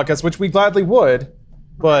it all podcasts, which we gladly would.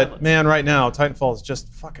 But man, right now, Titanfall is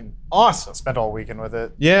just fucking awesome. Spent all weekend with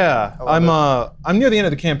it. Yeah, love I'm near the end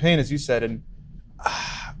of the campaign, as you said, and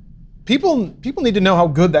people need to know how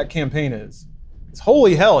good that campaign is. It's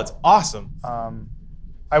holy hell, it's awesome.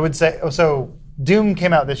 I would say so. Doom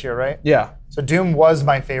came out this year, right? Yeah, So Doom was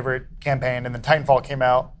my favorite campaign, and then Titanfall came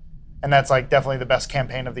out, and that's like definitely the best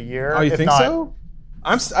campaign of the year. oh, you if think not- so?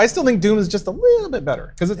 I still think Doom is just a little bit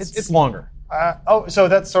better because it's longer. So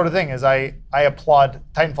that's sort of thing is I applaud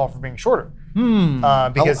Titanfall for being shorter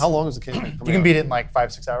because How long is the campaign? you can beat it in like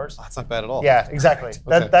 5-6 hours. That's not bad at all. Yeah, exactly.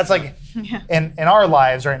 Okay. That's like in our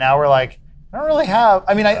lives right now. We're like I don't really have.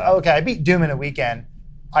 I mean, I beat Doom in a weekend.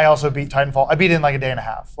 I also beat Titanfall. I beat it in like a day and a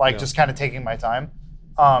half, like just kind of taking my time.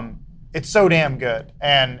 It's so damn good,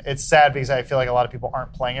 and it's sad because I feel like a lot of people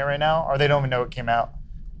aren't playing it right now, or they don't even know it came out.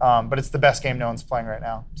 But it's the best game no one's playing right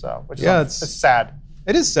now. So, which is it's sad.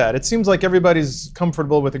 It is sad. It seems like everybody's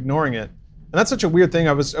comfortable with ignoring it. And that's such a weird thing.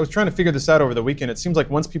 I was trying to figure this out over the weekend. It seems like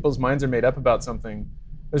once people's minds are made up about something,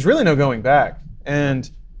 there's really no going back. And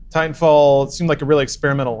Titanfall seemed like a really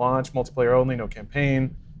experimental launch, multiplayer only, no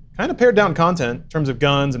campaign. Kind of pared down content in terms of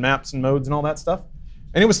guns and maps and modes and all that stuff.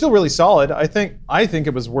 And it was still really solid. I think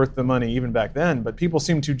it was worth the money even back then, but people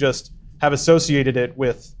seem to just have associated it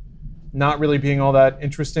with not really being all that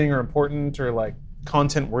interesting or important or like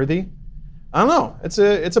content worthy. I don't know. It's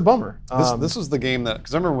a bummer. This was the game that,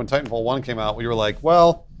 because I remember when Titanfall 1 came out, we were like,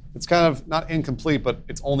 well, it's kind of not incomplete, but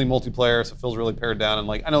it's only multiplayer, so it feels really pared down. And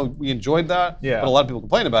like, I know we enjoyed that, Yeah. but a lot of people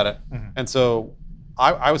complain about it. And so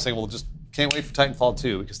I was saying, well, just can't wait for Titanfall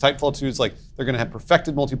 2, because Titanfall 2 is like, they're going to have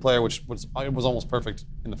perfected multiplayer, which was almost perfect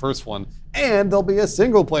in the first one, and there'll be a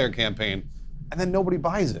single player campaign. And then nobody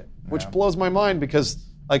buys it, which blows my mind because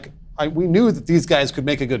like, we knew that these guys could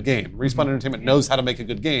make a good game. Respawn Entertainment knows how to make a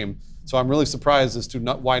good game. So I'm really surprised as to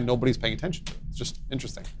why nobody's paying attention to it. It's just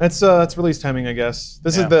interesting. That's release timing, I guess.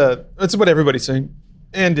 That's what everybody's saying,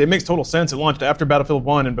 and it makes total sense. It launched after Battlefield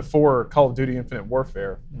 1 and before Call of Duty: Infinite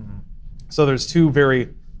Warfare. So there's two very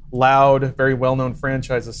loud, very well-known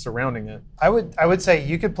franchises surrounding it. I would say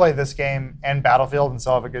you could play this game and Battlefield and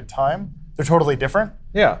still have a good time. They're totally different,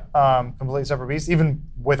 Yeah, completely separate beasts. Even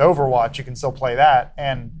with Overwatch, you can still play that,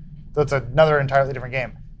 and that's another entirely different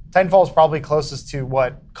game. Titanfall is probably closest to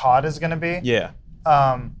what COD is going to be. yeah.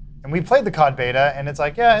 And we played the COD beta, and it's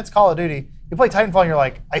like, yeah, it's Call of Duty. You play Titanfall, and you're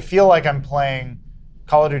like, I feel like I'm playing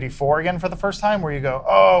Call of Duty 4 again for the first time, where you go,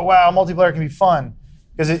 oh, wow, multiplayer can be fun.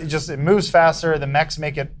 because it moves faster. The mechs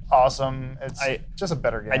make it awesome. It's just a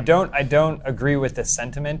better game. I don't agree with the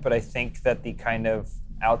sentiment, but I think that the kind of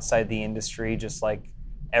outside the industry, just like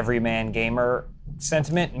everyman gamer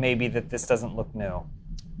sentiment, maybe that this doesn't look new.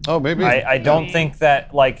 Oh, maybe. I don't think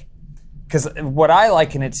that, like, because what I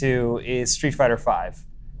liken it to is Street Fighter V,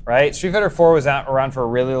 right? Street Fighter 4 was around for a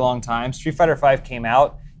really long time. Street Fighter V came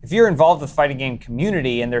out. If you're involved with the fighting game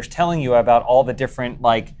community and they're telling you about all the different,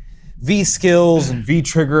 like, V skills and V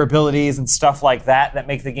trigger abilities and stuff like that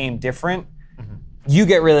make the game different, you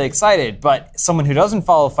get really excited. But someone who doesn't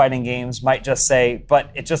follow fighting games might just say, but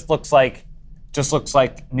it just looks like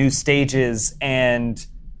new stages and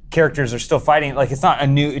characters are still fighting. Like,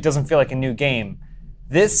 it doesn't feel like a new game.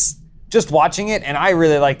 This, just watching it, and I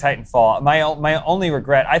really like Titanfall. My only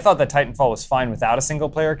regret, I thought that Titanfall was fine without a single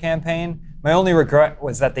player campaign. My only regret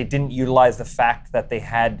was that they didn't utilize the fact that they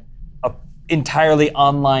had a entirely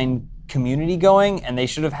online community going, and they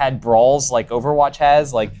should have had brawls like Overwatch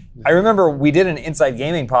has. Like, I remember we did an Inside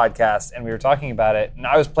Gaming podcast, and we were talking about it, and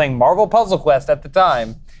I was playing Marvel Puzzle Quest at the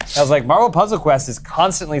time. And I was like, Marvel Puzzle Quest is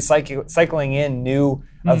constantly cycling in new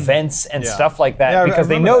events and stuff like that because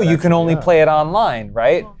they know you can only play it online,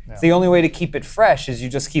 right? Yeah. So the only way to keep it fresh is you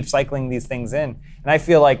just keep cycling these things in. And I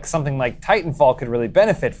feel like something like Titanfall could really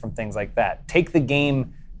benefit from things like that. Take the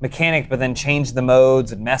game mechanic, but then change the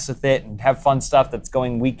modes and mess with it and have fun stuff that's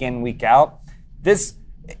going week in, week out.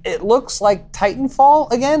 It looks like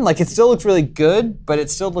Titanfall again. Like, it still looks really good, but it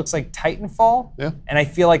still looks like Titanfall. Yeah. And I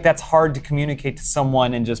feel like that's hard to communicate to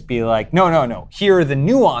someone and just be like, no. Here are the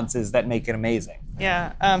nuances that make it amazing.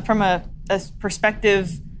 Yeah. From a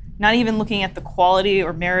perspective, not even looking at the quality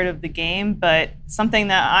or merit of the game, but something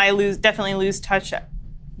that I definitely lose touch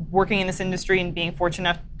working in this industry and being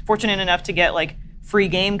fortunate enough to get like free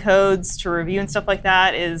game codes to review and stuff like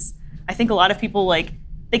that is, I think a lot of people, like,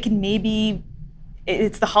 they can maybe,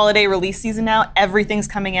 it's the holiday release season now, everything's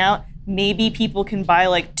coming out, maybe people can buy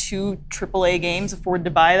like 2 AAA games, afford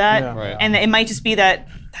to buy that. Yeah. Right. And it might just be that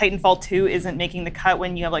Titanfall 2 isn't making the cut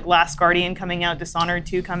when you have like Last Guardian coming out, Dishonored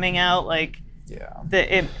 2 coming out, like,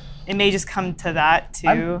 it may just come to that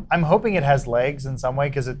too. I'm hoping it has legs in some way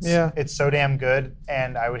because it's so damn good,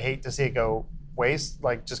 and I would hate to see it go waste,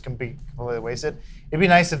 like just completely wasted. It'd be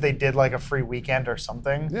nice if they did like a free weekend or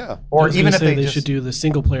something. Yeah. Or I was even gonna if say they should do the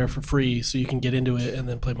single player for free so you can get into it and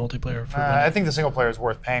then play multiplayer for money. I think the single player is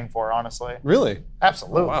worth paying for, honestly. Really?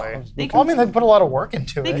 Absolutely. Wow. They Well, I mean, they put a lot of work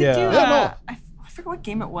into They it. could Yeah. do Yeah, no. I forget what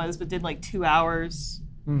game it was, but did like 2 hours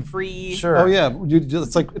free. Sure. Oh yeah.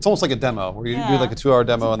 It's almost like a demo where you do like a 2-hour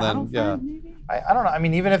demo and then Battlefront, maybe? I don't know. I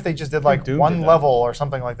mean, even if they just did like Doom one did that. level or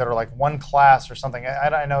something like that, or like one class or something.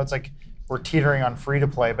 I know it's like we're teetering on free to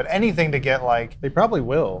play, but anything to get like They probably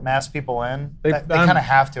will. mass people in, They- they kind of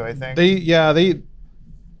have to, I think.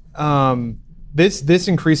 This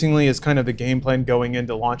increasingly is kind of the game plan going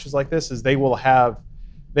into launches like this. Is they will have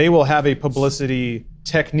a publicity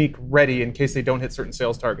technique ready in case they don't hit certain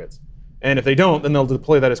sales targets, and if they don't, then they'll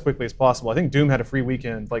deploy that as quickly as possible. I think Doom had a free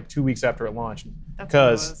weekend like 2 weeks after it launched, That's what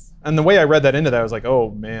it was. and the way I read that into that, I was like,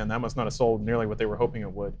 oh man, that must not have sold nearly what they were hoping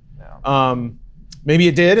it would. Maybe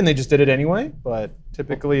it did, and they just did it anyway. But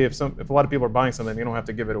typically, if a lot of people are buying something, they don't have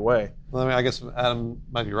to give it away. Well, I mean, I guess Adam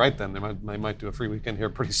might be right then. They might do a free weekend here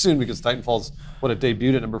pretty soon because Titanfall's it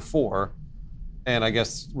debuted at number 4, and I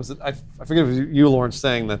guess I forget if it was you, Lawrence,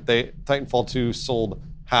 saying that Titanfall 2 sold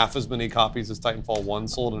half as many copies as Titanfall 1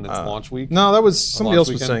 sold in its launch week. No, that was somebody else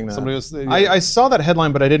launch was weekend? saying that. Somebody was. Yeah. I saw that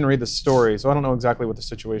headline, but I didn't read the story, so I don't know exactly what the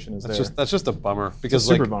situation is there. That's just a bummer because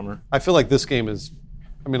super like, bummer. I feel like this game is.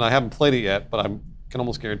 I mean, I haven't played it yet, but I can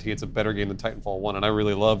almost guarantee it's a better game than Titanfall 1, and I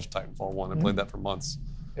really loved Titanfall 1. I played that for months.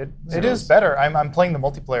 It is better. I'm playing the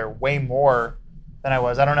multiplayer way more than I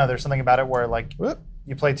was. I don't know. There's something about it where like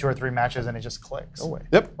you play 2 or 3 matches and it just clicks.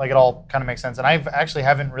 Yep. Like it all kind of makes sense. And I've actually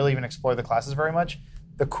haven't really even explored the classes very much.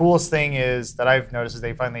 The coolest thing is that I've noticed is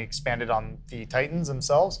they finally expanded on the Titans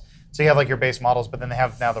themselves. So you have like your base models, but then they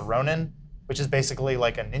have now the Ronin, which is basically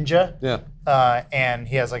like a ninja. Yeah. And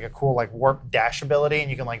he has like a cool like warp dash ability, and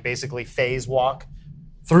you can like basically phase walk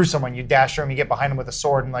through someone. You dash through him, you get behind him with a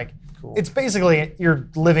sword, and like it's basically you're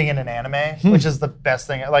living in an anime, which is the best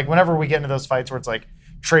thing. Like whenever we get into those fights where it's like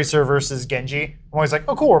Tracer versus Genji, I'm always like,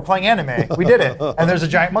 oh cool, we're playing anime. We did it. And there's a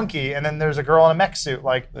giant monkey, and then there's a girl in a mech suit.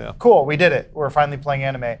 Like, cool, we did it. We're finally playing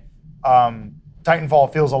anime.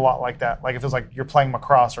 Titanfall feels a lot like that. Like it feels like you're playing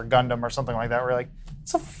Macross or Gundam or something like that. Where you're like,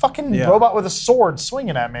 it's a fucking robot with a sword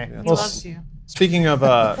swinging at me. He loves you. Speaking of,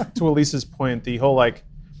 to Elise's point, the whole like,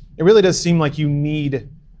 it really does seem like you need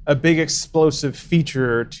a big explosive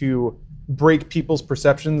feature to break people's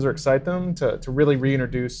perceptions or excite them to really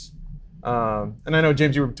reintroduce And I know,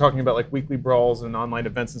 James, you were talking about like weekly brawls and online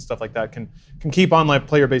events and stuff like that can keep online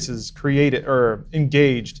player bases created or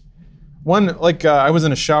engaged. One, like I was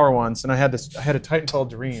in a shower once and I had a Titanfall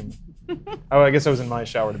dream. Oh, I guess I was in my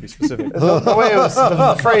shower to be specific. The way it was,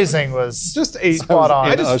 the phrasing was Just a spot on.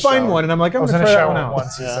 I just find one and I'm like, I I'm was gonna in a try that one shower out.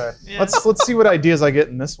 once, you said. Yeah. Let's see what ideas I get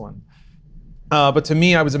in this one. But to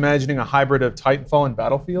me, I was imagining a hybrid of Titanfall and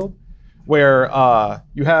Battlefield, where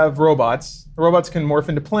you have robots. The robots can morph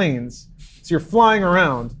into planes, so you're flying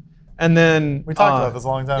around, and then We talked about this a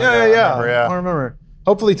long time Yeah, ago. yeah, I I remember.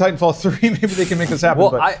 Hopefully, Titanfall 3, maybe they can make this happen.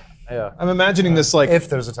 Well, but I'm imagining this like If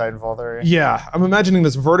there's a Titanfall 3. yeah, I'm imagining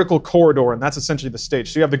this vertical corridor, and that's essentially the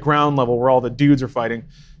stage. So you have the ground level where all the dudes are fighting,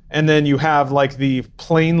 and then you have like the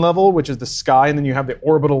plane level, which is the sky, and then you have the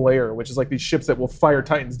orbital layer, which is like these ships that will fire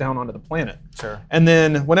Titans down onto the planet. Sure. And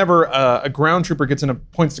then whenever a ground trooper gets in a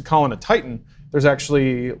points to call in a Titan, there's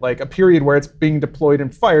actually like a period where it's being deployed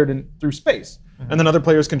and fired through space. And then other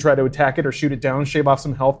players can try to attack it or shoot it down, shave off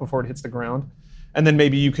some health before it hits the ground. And then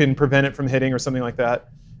maybe you can prevent it from hitting or something like that.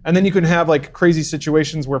 And then you can have like crazy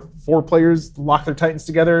situations where 4 players lock their Titans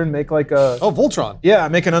together and make like a Voltron.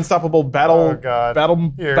 make an unstoppable battle Oh, God.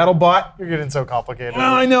 battle bot. You're getting so complicated. Oh,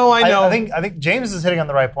 I know. I think James is hitting on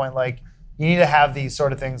the right point. Like, you need to have these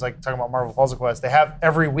sort of things, like talking about Marvel Puzzle Quest. They have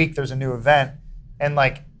every week there's a new event, and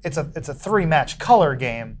like it's a 3-match color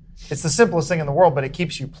game. It's the simplest thing in the world, but it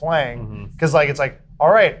keeps you playing because like it's like, all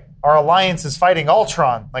right, our alliance is fighting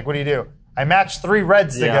Ultron. Like, what do? I matched 3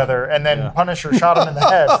 reds together, and then Punisher shot him in the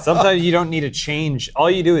head. Sometimes you don't need to change. All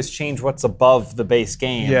you do is change what's above the base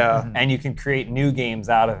game. Yeah. And you can create new games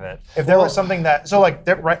out of it. If there was something that, so like,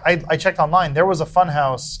 I checked online. There was a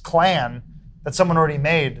Funhouse clan that someone already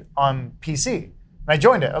made on PC, and I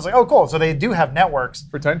joined it. I was like, oh, cool. So they do have networks.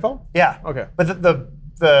 For Titanfall? Yeah. Okay. But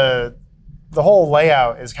the whole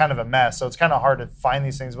layout is kind of a mess, so it's kind of hard to find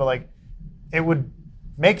these things. But like, it would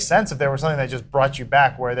make sense if there was something that just brought you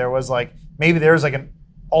back, where there was like maybe there's like an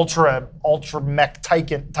ultra mech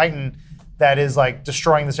Titan that is like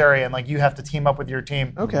destroying this area, and like you have to team up with your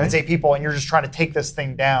team. Okay. It's 8 people, and you're just trying to take this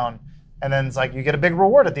thing down. And then it's like you get a big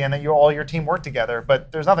reward at the end that all your team work together.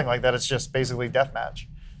 But there's nothing like that. It's just basically deathmatch,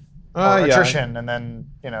 or attrition, and then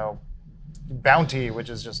bounty, which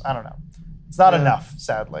is just I don't know. It's not enough,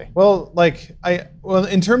 sadly. Well,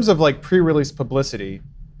 in terms of like pre-release publicity,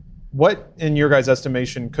 what, in your guys'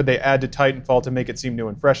 estimation, could they add to Titanfall to make it seem new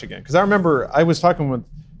and fresh again? Because I remember I was talking with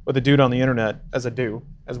a dude on the internet, as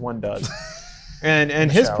one does,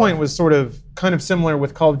 and his point was kind of similar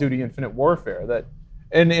with Call of Duty Infinite Warfare, that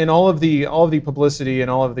in all of the publicity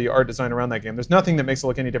and all of the art design around that game, there's nothing that makes it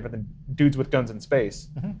look any different than dudes with guns in space.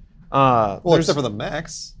 Well, except for the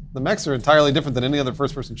mechs. The mechs are entirely different than any other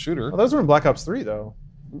first-person shooter. Well, those were in Black Ops 3, though.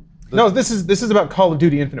 No, this is about Call of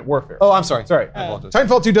Duty Infinite Warfare. Oh, I'm sorry. Sorry. I apologize.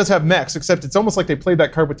 Titanfall 2 does have mechs, except it's almost like they played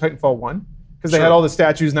that card with Titanfall 1, because they had all the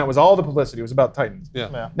statues and that was all the publicity. It was about Titans.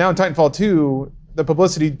 Yeah. Now in Titanfall 2, the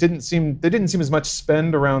publicity didn't seem as much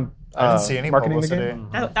spend around I didn't see any marketing publicity. the game.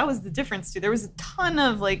 That was the difference too. There was a ton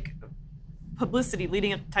of like publicity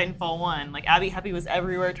leading up to Titanfall 1. Like Abby Happy was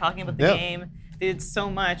everywhere talking about the game. They did so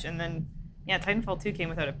much, and then Titanfall 2 came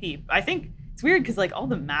without a peep. I think it's weird because like all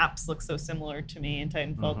the maps look so similar to me in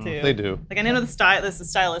Titanfall 2. They do. Like I know this is a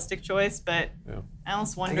stylistic choice, but I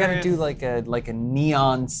almost wonder. They gotta do like a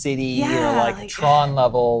neon city or like like Tron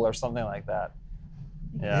level or something like that.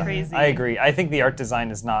 Yeah, Crazy. I agree. I think the art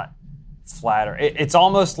design is not flatter. It's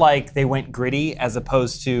almost like they went gritty as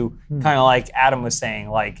opposed to kind of like Adam was saying,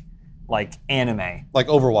 like anime. Like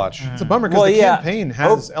Overwatch. It's a bummer because the campaign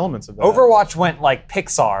has elements of that. Overwatch went like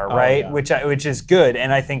Pixar, right? yeah. Which is good,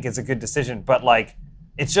 and I think it's a good decision. But like,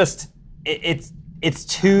 it's just it's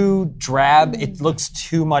too drab. It looks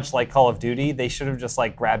too much like Call of Duty. They should have just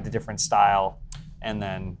like grabbed a different style and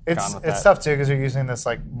then gone with that. It's tough too because you're using this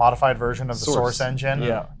like modified version of the source engine.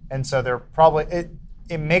 Yeah. And so they're probably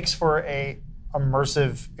it makes for a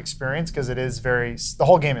immersive experience because it is the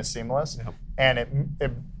whole game is seamless and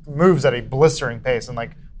it moves at a blistering pace, and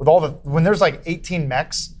like with when there's like 18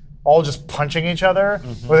 mechs all just punching each other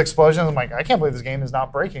with explosions, I'm like, I can't believe this game is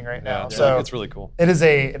not breaking right now. So it's really cool. It is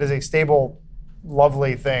a stable,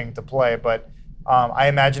 lovely thing to play, but I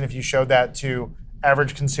imagine if you showed that to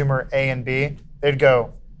average consumer A and B, they'd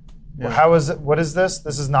go, well, how is it? What is this?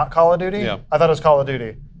 This is not Call of Duty? Yeah. I thought it was Call of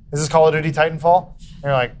Duty. Is this Call of Duty Titanfall? And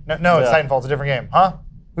you're like, no, it's Titanfall. It's a different game. Huh?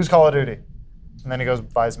 Who's Call of Duty? And then he goes,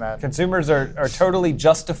 buys mad. Consumers are totally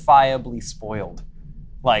justifiably spoiled.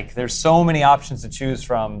 Like, there's so many options to choose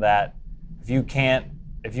from that if you can't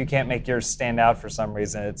make yours stand out for some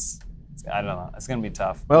reason, it's I don't know. It's gonna be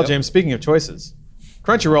tough. Well, James, speaking of choices,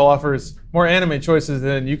 Crunchyroll offers more anime choices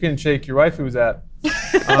than you can shake your waifus at.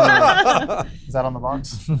 Is that on the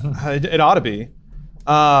box? It ought to be.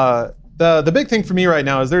 The big thing for me right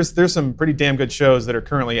now is there's some pretty damn good shows that are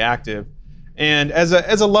currently active, and as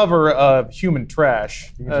a lover of human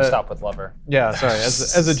trash, You can just stop with lover. yeah, sorry,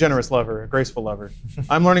 as a generous lover, a graceful lover,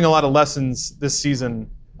 I'm learning a lot of lessons this season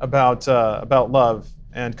about love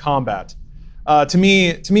and combat. To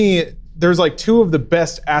me, there's like two of the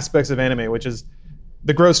best aspects of anime, which is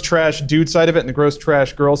the gross trash dude side of it and the gross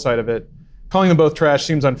trash girl side of it. Calling them both trash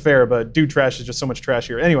seems unfair, but dude trash is just so much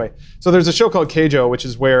trashier. Anyway, so there's a show called Keijo, which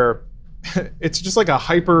is where it's just like a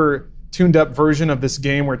hyper tuned up version of this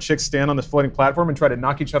game where chicks stand on this floating platform and try to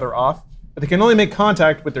knock each other off, but they can only make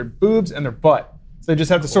contact with their boobs and their butt. So they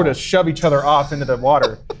just have to sort of shove each other off into the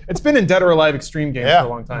water. It's been in Dead or Alive extreme games for a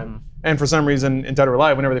long time. And for some reason in Dead or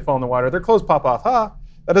Alive, whenever they fall in the water, their clothes pop off.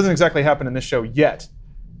 That doesn't exactly happen in this show yet.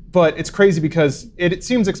 But it's crazy because it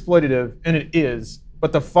seems exploitative, and it is,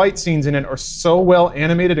 but the fight scenes in it are so well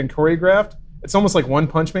animated and choreographed, it's almost like One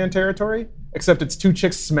Punch Man territory, except it's two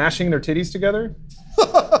chicks smashing their titties together.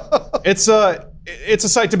 It's a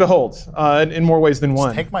sight to behold in more ways than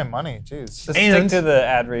one. Take my money, jeez. Just stick to the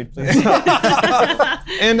ad read, please.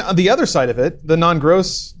 And the other side of it, the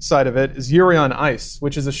non-gross side of it, is Yuri on Ice,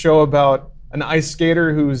 which is a show about an ice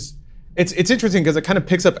skater who's... It's interesting because it kind of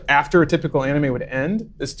picks up after a typical anime would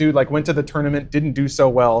end. This dude like went to the tournament, didn't do so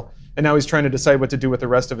well, and now he's trying to decide what to do with the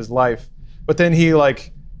rest of his life. But then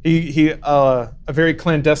a very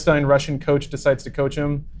clandestine Russian coach decides to coach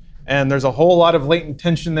him, and there's a whole lot of latent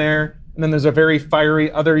tension there. And then there's a very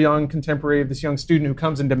fiery other young contemporary of this young student who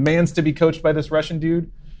comes and demands to be coached by this Russian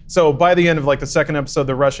dude. So by the end of like the second episode,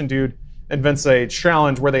 the Russian dude invents a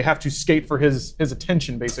challenge where they have to skate for his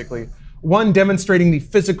attention, basically. One demonstrating the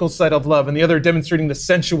physical side of love and the other demonstrating the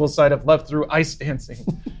sensual side of love through ice dancing.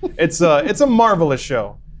 It's a marvelous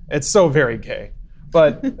show. It's so very gay.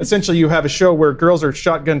 But essentially you have a show where girls are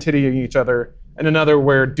shotgun tittying each other and another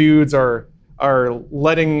where dudes are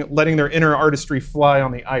letting their inner artistry fly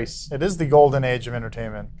on the ice. It is the golden age of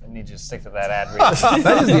entertainment. I need you to stick to that ad read.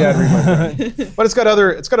 That is the ad read, my friend. But it's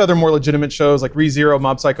got other more legitimate shows like ReZero,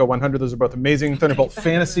 Mob Psycho 100. Those are both amazing. Thunderbolt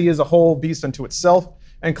Fantasy is a whole beast unto itself,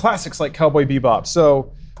 and classics like Cowboy Bebop.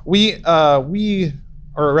 So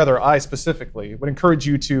I specifically, would encourage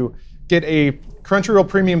you to get a Crunchyroll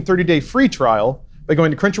Premium 30-day free trial by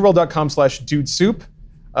going to crunchyroll.com/dudesoup.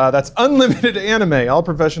 That's unlimited anime, all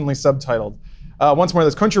professionally subtitled. Once more,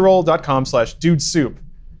 that's crunchyroll.com/dudesoup.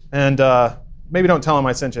 And maybe don't tell them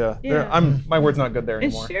I sent you. Yeah. My word's not good there And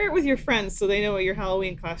anymore. share it with your friends so they know what your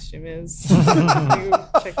Halloween costume is. You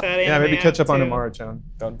check that Yeah, anime maybe catch out, up on too. Tomorrow-chan.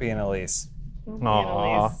 Don't be an Elise. Don't be Aw.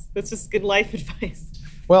 an Elise. That's just good life advice.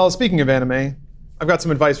 Well, speaking of anime, I've got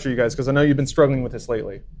some advice for you guys because I know you've been struggling with this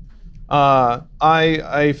lately.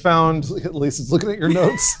 I found Lisa's looking at your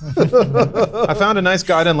notes. I found a nice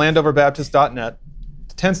guide on landoverbaptist.net.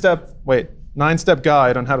 9-step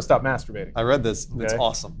guide on how to stop masturbating. I read this. It's Okay.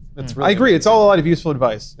 awesome. It's really I agree. It's all a lot of useful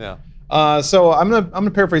advice. Yeah. So I'm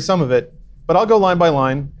gonna paraphrase some of it, but I'll go line by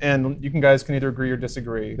line, and you guys can either agree or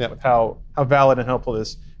disagree Yeah. with how valid and helpful it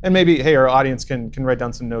is. And maybe, hey, our audience can write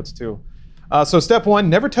down some notes too. So step 1,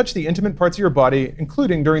 never touch the intimate parts of your body,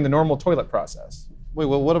 including during the normal toilet process. Wait,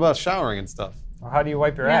 well, what about showering and stuff? Or how do you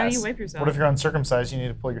wipe your Yeah, ass? you wipe yourself. What if you're uncircumcised? You need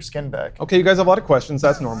to pull your skin back. Okay, you guys have a lot of questions.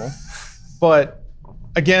 That's normal. But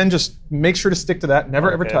again, just make sure to stick to that. Never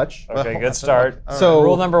ever Okay. touch. Okay, good start. So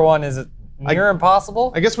Rule number 1 is it near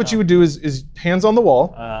impossible? I guess what you would do is hands on the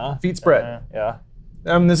wall, feet spread. Yeah.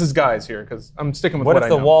 This is guys here because I'm sticking with What what if I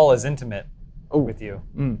the know. wall is intimate Oh. with you?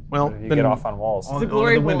 Well, If you then get off on walls. on- The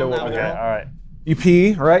glory on the window hole over in there. that Okay, all right. You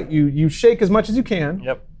pee, all right? You shake as much as you can.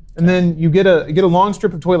 Yep. And then you get a long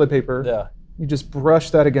strip of toilet paper. Yeah. You just brush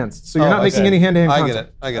that against. So you're Oh, not making okay. any hand-to-hand I contact. get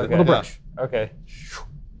it. I get it. Okay. Little Yeah. brush. Okay.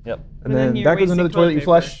 Yep. And And then then you're that goes into wasting the toilet, you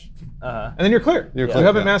toilet paper. flush, Uh-huh. and then you're clear. You're You clear,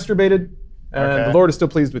 haven't yeah. masturbated, and Okay. the Lord is still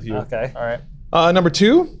pleased with you. Okay. All right. Number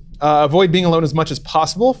 2, avoid being alone as much as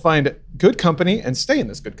possible. Find good company and stay in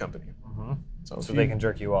this good company. So they can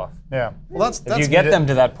jerk you off. Yeah. Well, that's If you get them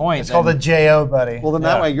to that point, It's called a JO, buddy. well, then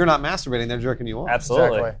that Yeah. way you're not masturbating; they're jerking you off.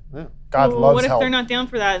 absolutely. Exactly. Yeah. God Well, loves what if help. they're not down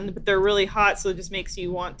for that, but they're really hot, so it just makes you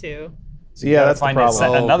want to? So yeah, that's the find a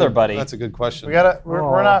problem. set- Another good- buddy. That's a good question.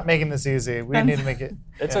 We're not making this easy. We need to make it.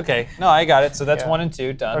 It's okay. No, I got it. So that's Yeah. 1 and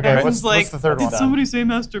 2 done. Okay, Right? what's the third one? somebody say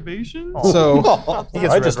masturbation? So He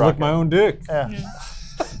gets I Red just Rocket. licked my own dick. Yeah.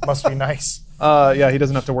 Must be nice. yeah, he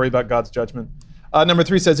doesn't have to worry about God's judgment. Number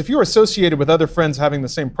 3 says, if you are associated with other friends having the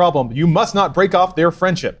same problem, you must not break off their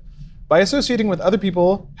friendship. By associating with other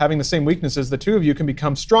people having the same weaknesses, the two of you can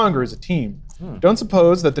become stronger as a team. Don't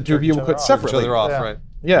suppose that the two of you will quit off. Each separately. other off, Yeah. right?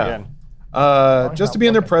 Yeah. Again. Just to be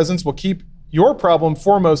in their presence will keep your problem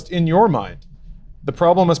foremost in your mind. The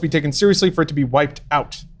problem must be taken seriously for it to be wiped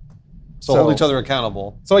out. So hold each other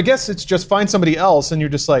accountable. So I guess it's just find somebody else, and you're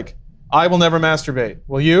just like, I will never masturbate.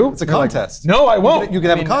 Will you? It's a You're like, contest. no, I won't. You can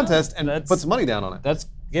have a mean, contest and that's- put some money down on it. That's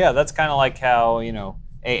kind of like how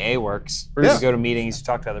AA works. Yeah. You go to meetings, you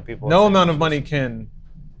talk to other people. No amount of money can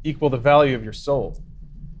equal the value of your soul.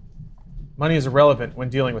 Money is irrelevant when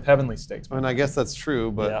dealing with heavenly stakes. I mean, I guess that's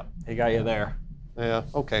true, but Yeah, he got you there. yeah,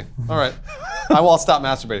 okay, all right. I will stop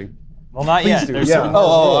masturbating. Well, not yet. do. There's Yeah. certain more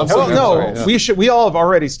Oh, I'm rules. so No, sorry, yeah. we all have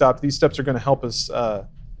already stopped. These steps are going to help us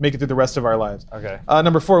make it through the rest of our lives. Okay.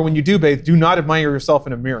 Number 4, when you do bathe, do not admire yourself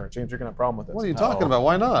in a mirror. James, you're going to have a problem with this. What are you talking about?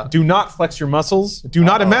 Why not? Do not flex your muscles. Do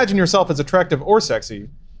not imagine yourself as attractive or sexy.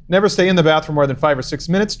 Never stay in the bath for more than 5 or 6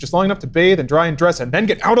 minutes, just long enough to bathe and dry and dress, and then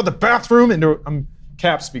get out of the bathroom into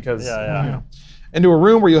caps because Yeah. into a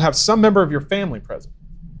room where you'll have some member of your family present.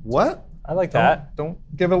 What? I like that. Don't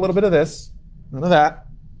give it a little bit of this, none of that.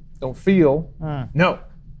 Don't feel. No,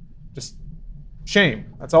 just shame.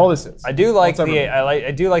 That's all this is. I do like That's everything.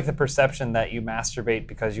 I do like the perception that you masturbate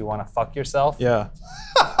because you want to fuck yourself. Yeah.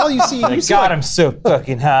 Well, you see, Like, God, I'm so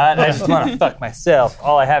fucking hot. I just want to fuck myself.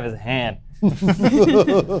 All I have is a hand.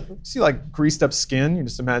 see like greased up skin. You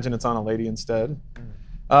just imagine it's on a lady instead.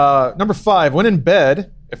 Number 5, when in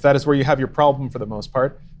bed, if that is where you have your problem for the most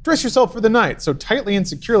part, dress yourself for the night so tightly and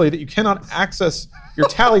securely that you cannot access your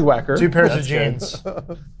tallywhacker. 2 pairs of That's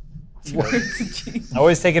good. jeans. I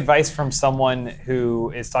always take advice from someone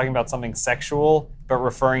who is talking about something sexual, but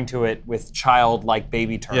referring to it with childlike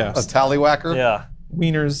baby terms. Yeah. A tallywhacker? Yeah.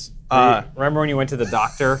 Wieners. Remember when you went to the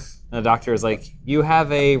doctor and the doctor was like, "You have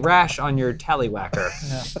a rash on your tallywhacker."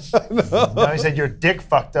 No, he said your dick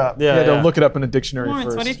fucked up. You had to look it up in a dictionary Lawrence,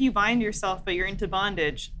 first. what if you bind yourself but you're into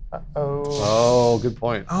bondage? Oh. Oh, good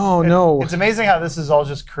point. Oh no! It's amazing how this is all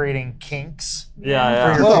just creating kinks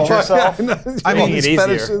Yeah, for yeah. your future self. I mean, Making it these easier.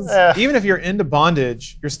 fetishes. Yeah. Even if you're into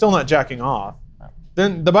bondage, you're still not jacking off.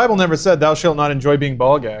 Then the Bible never said, "Thou shalt not enjoy being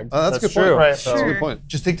ball gagged." That's a That's good point. true. Right. That's a Sure. good point.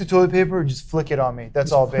 Just take the toilet paper and just flick it on me.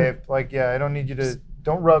 That's all, babe. Like, yeah, I don't need you to.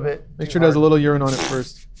 Don't rub it. Make sure it has a little urine on it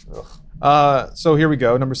first. So here we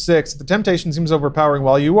go. Number 6. If the temptation seems overpowering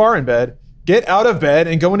while you are in bed, get out of bed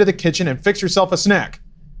and go into the kitchen and fix yourself a snack.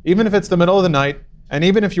 Even if it's the middle of the night, and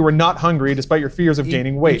even if you were not hungry despite your fears of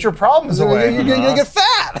gaining weight. Get your problems away. You're gonna get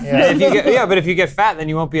fat. Yeah. But if you get fat, then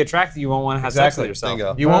you won't be attracted. You won't want to have sex with yourself.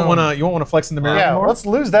 Bingo. You won't want to flex in the mirror Yeah, anymore. let's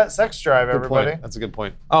lose that sex drive, Good everybody. point. That's a good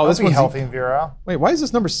point. Oh, Let's this be one's healthy and virile. Wait, why is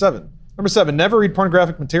this number 7? Number 7, never read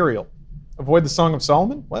pornographic material. Avoid the Song of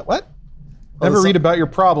Solomon? What? Never the read so- about your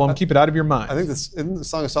problem. Keep it out of your mind. I think this isn't the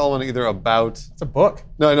Song of Solomon either about. it's a book.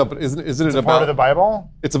 No, I know, but isn't it Part about? of the Bible.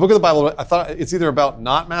 It's a book of the Bible. I thought it's either about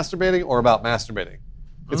not masturbating or about masturbating.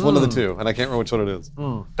 It's one of the two, and I can't remember which one it is.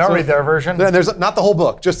 Don't read their version. Then there's not the whole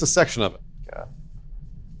book, just a section of it.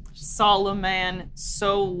 Solomon,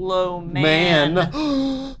 solo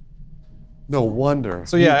man. No wonder.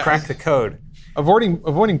 So yeah, Crack the code.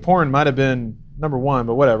 avoiding porn might have been number 1,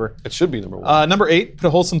 but whatever. It should be number 1. Number 8, put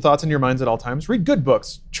wholesome thoughts in your minds at all times. Read good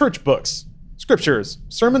books, church books, scriptures,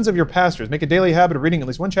 sermons of your pastors. Make a daily habit of reading at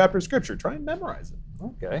least one chapter of scripture. Try and memorize it.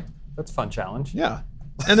 Okay, that's a fun challenge. Yeah.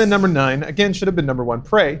 And then number 9, again, should have been number 1,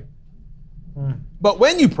 pray. But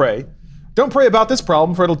when you pray, don't pray about this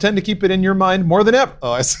problem, for it'll tend to keep it in your mind more than ever.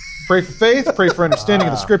 Oh, I see. Pray for faith, pray for understanding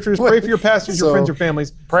of the scriptures, pray for your pastors, your So- friends, your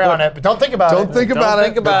families. Pray on it, but don't think about it. Don't think about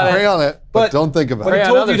think it. about but it. Pray on it, but But- don't think about But Pray I it.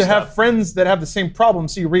 on told other you to have stuff. friends that have the same problem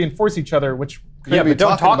so you reinforce each other, which Yeah, be but don't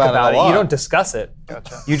talking talk about it about a it. lot. You don't discuss it.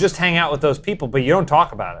 Gotcha. You just hang out with those people, but you don't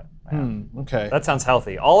talk about it. okay. That sounds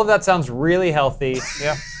healthy. All of that sounds really healthy.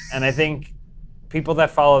 Yeah. And I think people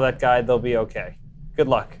that follow that guide, they'll be okay. Good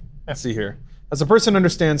luck. Let's see here. As a person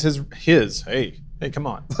understands his hey, come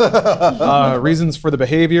on, reasons for the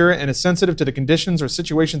behavior and is sensitive to the conditions or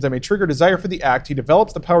situations that may trigger desire for the act, he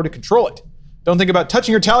develops the power to control it. Don't think about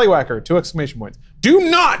touching your tallywhacker, 2 exclamation points. Do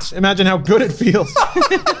not imagine how good it feels.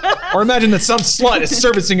 Or imagine that some slut is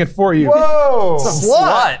servicing it for you. Whoa.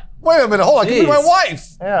 Slut. Wait a minute, hold on. Give me my Jeez. wife.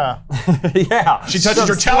 Yeah. Yeah. She touches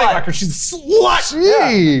your tallywhacker, she's a slut.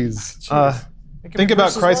 Jeez. Think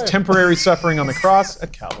about Christ's temporary suffering on the cross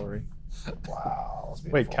at Calvary. Wow.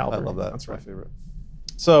 Wait, I Calvary. love that. That's right. My favorite.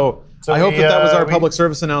 So I hope we, that was our we- public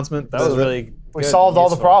service announcement. That was really We good, solved all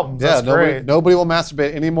the useful. problems. Yeah, That's great. nobody will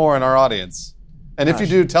masturbate anymore in our audience. And if you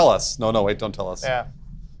do, tell us. No, wait, don't tell us. Yeah.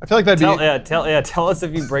 I feel like that'd be. Tell us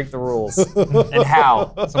if you break the rules and how.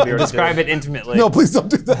 Describe it intimately. No, please don't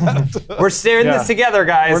do that. We're steering this together,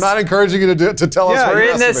 guys. We're not encouraging you to tell us. Yeah, what We're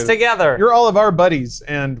you're in this masturbating. together. You're all of our buddies,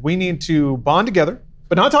 and we need to bond together,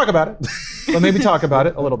 but not talk about it. But maybe talk about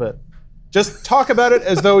it a little bit. Just talk about it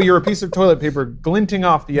as though you're a piece of toilet paper glinting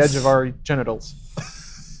off the edge of our genitals.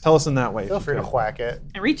 Tell us in that way. Feel free to whack it.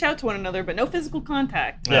 And reach out to one another, but no physical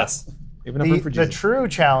contact. Yes. Even if for The Jesus. true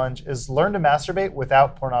challenge is learn to masturbate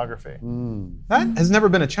without pornography. That has never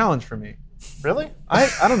been a challenge for me. Really? I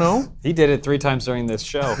don't know. He did it 3 times during this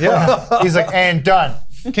show. Yeah. He's like, and done.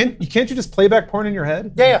 Can't you just play back porn in your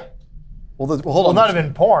head? Yeah. Well, hold Well, on. not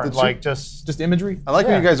even porn. The Like just. Just imagery? I like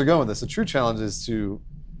where Yeah. you guys are going with this. The true challenge is to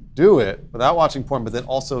do it without watching porn, but then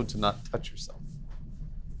also to not touch yourself.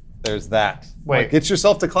 There's that. Wait. Like, get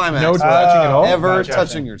yourself to climax. No without touching at all? Ever Gotcha.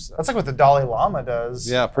 touching yourself. That's like what the Dalai Lama does.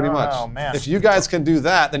 Yeah, pretty much. Oh man. If you guys can do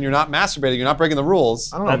that, then you're not masturbating. You're not breaking the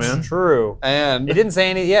rules. I don't know, That's man. true. And It didn't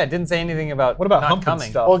say any. Yeah, it didn't say anything about. What about not humping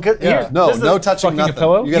coming? stuff? Well, good, Yeah. here, no, this is no the- touching fucking a nothing.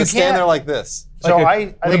 pillow? You got to You stand can't- there like this. So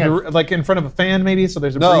Like I think like in front of a fan, maybe, so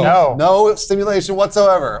there's a No, breeze. No. no stimulation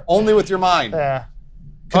whatsoever. Only with your mind. yeah.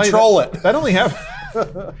 Control it. That only happens.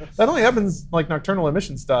 That only happens like nocturnal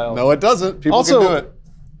emission style. No, it doesn't. People Also- can do it.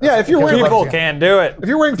 Yeah, if you're wearing People can do it. if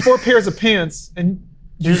you're wearing 4 pairs of pants and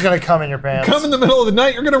You're just gonna come in your pants. come in the middle of the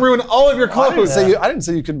night, you're gonna ruin all of your I didn't, clothes. say I didn't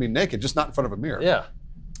say you couldn't be naked, just not in front of a mirror. Yeah.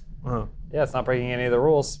 Oh. Yeah, it's not breaking any of the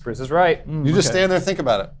rules. Bruce is right. You just Okay. stand there, think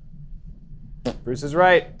about it, Bruce is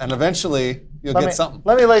right. and eventually you'll get something.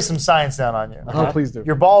 Let me lay some science down on you. Oh, please do.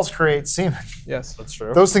 Your balls create semen. Yes. That's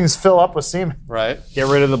true. Those things fill up with semen. Right? Get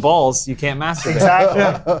rid of the balls. You can't masturbate.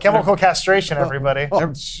 Exactly. Chemical castration, everybody. Oh,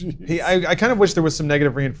 jeez. Hey, I kind of wish there was some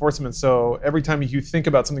negative reinforcement. So every time you think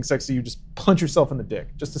about something sexy, you just punch yourself in the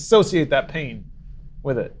dick. Just associate that pain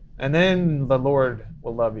with it, and then the Lord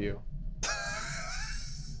will love you.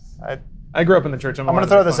 I grew up in the church. I'm I'm going to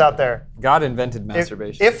throw this out there. God invented If,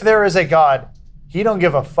 masturbation. if there is a God, he don't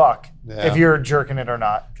give a fuck Yeah. if you're jerking it or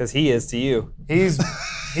not. Because he is to you. He's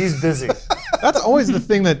busy. That's always the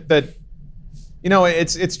thing that you know,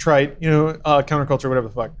 it's trite, you know, counterculture, whatever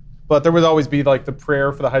the fuck. But there would always be like the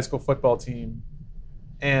prayer for the high school football team,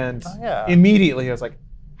 and yeah. immediately I was like,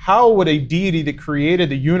 how would a deity that created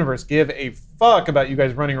the universe give a fuck about you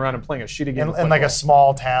guys running around and playing a shitty game? in like a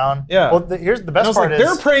small town. Yeah. Well, here's the And I best was part like, is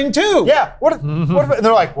they're praying too. yeah. What if, and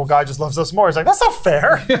they're like, well, God just loves us more. He's like, that's not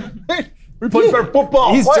fair. We play better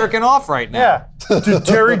football. He's what? jerking off right now. Yeah. Did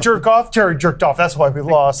Terry jerk off? Terry jerked off. That's why we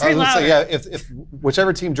lost. I was gonna louder. say, yeah, if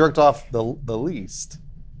whichever team jerked off the least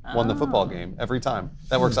won the football game every time.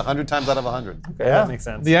 That works 100 times out of 100. Okay, that makes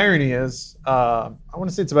sense. The irony is, I want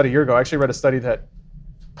to say it's about a year ago. I actually read a study that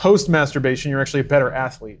post-masturbation, you're actually a better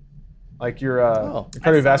athlete. Like your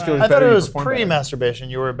cardiovascular is I thought better. it you was perform better. pre-masturbation.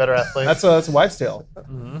 You were a better athlete. That's a wives' tale.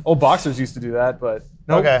 Old boxers used to do that, but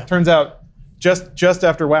no. Okay. Turns out, just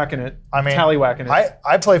after whacking it, I mean, tally whacking it.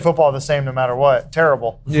 I play football the same no matter what.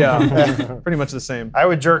 Terrible. yeah, pretty much the same. I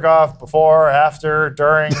would jerk off before, after,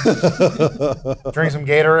 during, drink some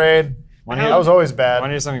Gatorade. I was always Want to bad.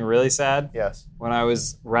 hear something really sad? Yes. When I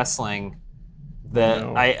was wrestling, that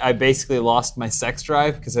No. I basically lost my sex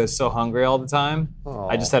drive because I was so hungry all the time. Aw.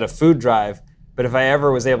 I just had a food drive. But if I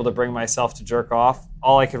ever was able to bring myself to jerk off,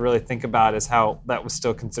 all I could really think about is how that was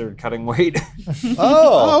still considered cutting weight.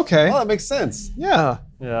 Oh, okay. Oh, that makes sense. Yeah,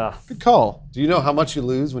 yeah. good call. Do you know how much you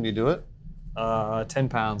lose when you do it? 10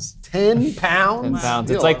 pounds. 10 pounds? 10 pounds.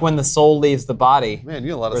 You It's know, like when the soul leaves the body. Man,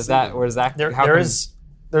 you have a lot of Where's that? semen. Where's that? how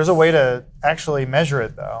There's a way to actually measure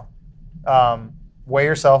it though. Weigh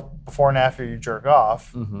yourself before and after you jerk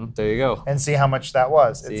off There you go. and see how much that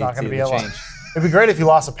was. See- It's not going see to be the a lot. change. It'd be great if you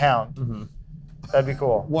lost a pound. That'd be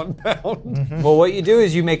cool. 1 pound. Well, what you do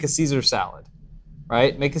is you make a Caesar salad,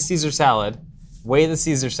 right? Make a Caesar salad, weigh the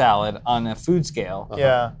Caesar salad on a food scale,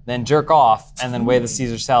 Yeah. then jerk off, and then weigh the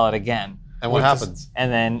Caesar salad again, And what happens?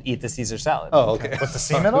 and then eat the Caesar salad. Oh, okay. With the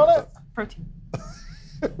semen on it? Protein.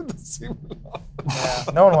 The semen. Yeah.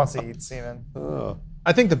 No one wants to eat semen. Oh.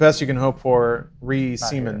 I think the best you can hope for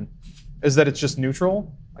semen is that it's just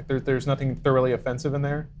neutral. Like there's nothing thoroughly offensive in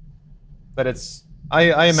there. That it's I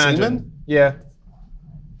imagine. Semen? Yeah.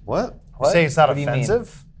 What? You say it's not What do you mean?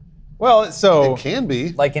 offensive? Well, so It can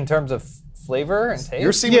be. Like in terms of flavor and taste?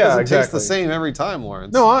 Your semen Yeah, doesn't taste exactly. the same every time,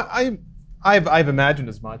 Lawrence. no, I've imagined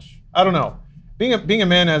as much. I don't know. Being a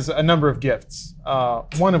man has a number of gifts.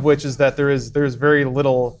 One of which is that there's very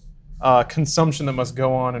little consumption that must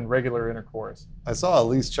go on in regular intercourse. I saw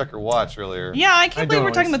Elise check her watch earlier. Yeah, I can't believe don't we're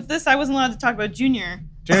talking always. about this. I wasn't allowed to talk about Junior.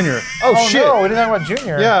 Junior. Oh, Oh, shit. no, we didn't talk about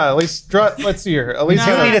Junior. Yeah, at least let's see here. At least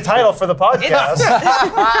You No. need a title for the podcast.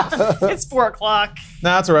 It's 4 o'clock.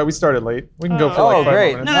 Nah, that's all right. We started late. We can go for Oh, like 5 more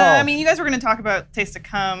great. minutes. No, I mean, you guys were going to talk about Taste to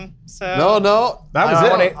Come. So No. That was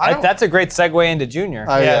I it. don't- That's a great segue into Junior.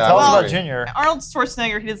 Yeah, tell us I about agree. Junior. Arnold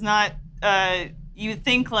Schwarzenegger, he does not. You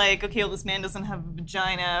think like, okay, well, this man doesn't have a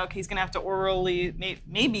vagina. Okay, he's gonna have to orally,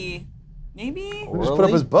 maybe. We just put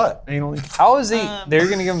up his butt. Anally. How is he? They're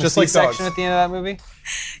going to give him Just a like C-section dogs. at the end of that movie?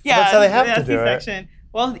 Yeah, That's how they have yeah, to do it. C-section.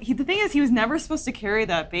 Well, the thing is, he was never supposed to carry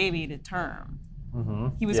that baby to term.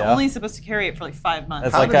 He was Yeah. only supposed to carry it for like 5 months.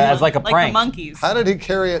 As like a like prank. the monkeys. How did he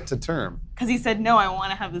carry it to term? Because he said, no, I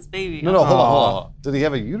want to have this baby. No, hold on. Did he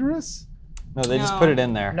have a uterus? No, they just No. put it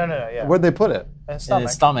in there. No, yeah. Where'd they put it? And In stomach.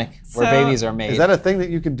 his stomach, where So- babies are made. Is that a thing that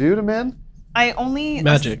you can do to men? I only...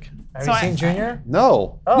 Magic. Have So you I- seen Junior?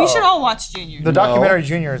 No. Oh. We should all watch Junior. The documentary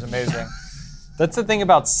Junior is amazing. That's the thing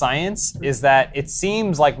about science, is that it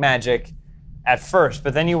seems like magic at first,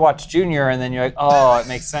 but then you watch Junior and then you're like, oh, it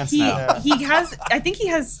makes sense now. He has, I think he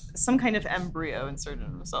has some kind of embryo inserted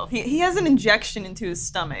in himself. He has an injection into his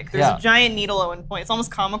stomach. There's Yeah. a giant needle at one point. It's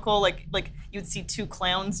almost comical, like you would see 2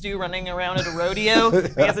 clowns do running around at a rodeo.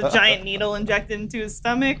 He has a giant needle injected into his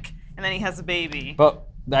stomach, and then he has a baby. But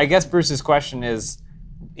I guess Bruce's question is,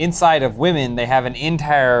 inside of women, they have an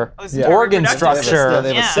entire Oh, it's entire organ reproductive structure They have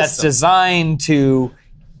a Yeah. that's system. designed to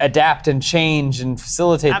adapt and change and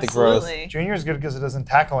facilitate the growth. Absolutely. Junior's good because it doesn't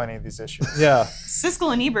tackle any of these issues. Yeah.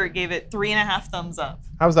 Siskel and Ebert gave it 3.5 thumbs up.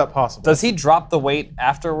 How's that possible? Does he drop the weight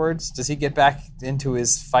afterwards? Does he get back into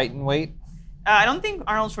his fighting weight? I don't think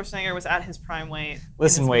Arnold Schwarzenegger was at his prime weight.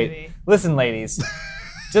 Listen, in this wait. movie. Listen, ladies.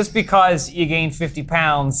 Just because you gain 50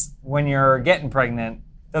 pounds when you're getting pregnant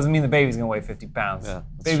doesn't mean the baby's gonna weigh 50 pounds. Yeah,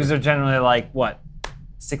 that's Babies true. are generally like, what,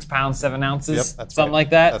 6 pounds, 7 ounces? Yep, that's Something right. like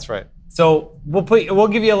that? That's right. So we'll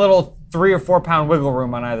give you a little 3 or 4 pound wiggle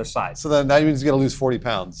room on either side. So then that means you got to lose 40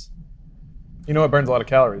 pounds. You know what burns a lot of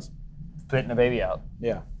calories? Spitting a baby out.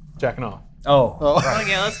 Yeah. Jacking off. Oh. Oh,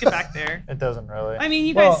 yeah, let's get back there. It doesn't really. I mean,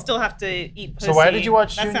 you Well, guys still have to eat pussy. so why did you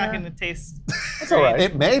watch That's not Junior? going to taste. That's all right.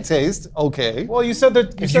 It may taste okay. Well, you said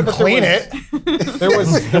that. if said you that clean there it,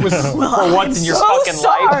 was, there was For once in your fucking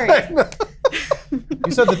life.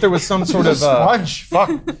 you said that there was some sort of sponge. Fuck.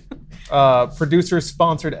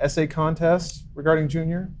 producer-sponsored essay contest regarding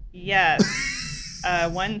Junior. Yes.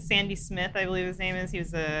 One Sandy Smith, I believe his name is. He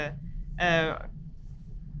was a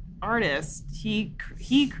artist.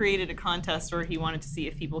 He created a contest where he wanted to see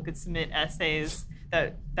if people could submit essays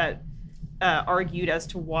that argued as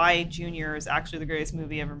to why Junior is actually the greatest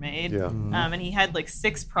movie ever made. Yeah. And he had like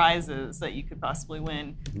 6 prizes that you could possibly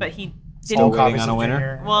win, but he Still didn't. waiting Copies on a of winner?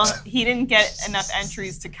 Junior. Well, he didn't get enough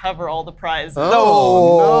entries to cover all the prizes.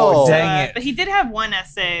 Oh, no. Dang it. But he did have one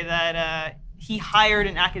essay that he hired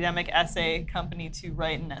an academic essay company to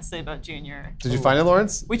write an essay about Junior. Did you find it,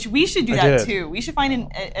 Lawrence? Which we should do I that did. too. We should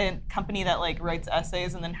find a company that like writes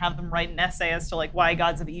essays and then have them write an essay as to like why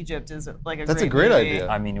Gods of Egypt is like a That's a great great movie. idea.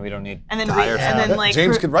 I mean, we don't need And then to re- hire and someone. then like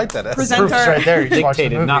James pre- could write that essay. present Proof's our- right there. You just watch the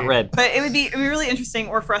dictated, not movie. read. But it would be really interesting,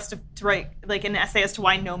 or for us to write like an essay as to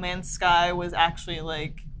why No Man's Sky was actually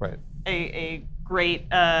like Right. a great.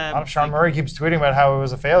 Sean Murray keeps tweeting about how it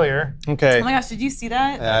was a failure. Okay. Oh my gosh, did you see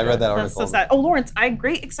that? Yeah, I read that That's so article. sad. Oh, Lawrence, I have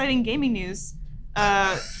great, exciting gaming news.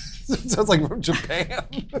 Sounds like from Japan.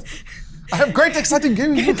 I have great, exciting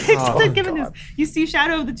gaming. Given news. You see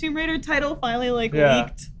Shadow of the Tomb Raider title finally like Yeah.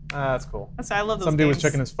 leaked. That's cool. That's why I love those Some dude was games.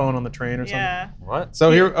 checking his phone on the train or something. Yeah. What?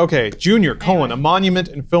 So here, okay, Junior, a monument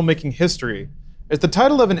in filmmaking history. It's the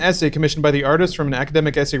title of an essay commissioned by the artist from an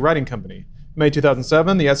academic essay writing company. May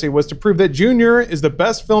 2007, the essay was to prove that Junior is the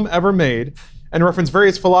best film ever made and reference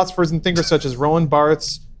various philosophers and thinkers such as Roland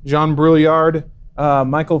Barthes, Jean Brouillard,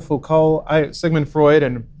 Michael Foucault, Sigmund Freud,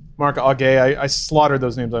 and Marc Augé. I slaughtered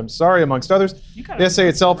those names, I'm sorry, amongst others. got The it. essay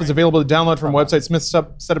itself is available to download from a website Smith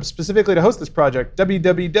set up specifically to host this project,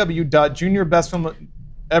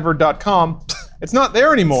 www.juniorbestfilmever.com. It's not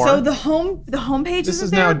there anymore. So the home page This isn't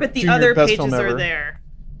is there, now but the Junior other Best pages Film are Ever. there.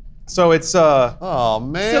 So it's Oh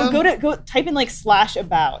man. So go type in like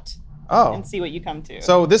 /about oh. and see what you come to.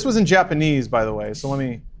 So this was in Japanese, by the way. So let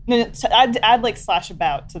me. no, so add like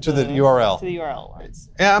 /about to the URL. To the URL. Lawrence.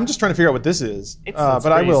 Yeah, I'm just trying to figure out what this is. It's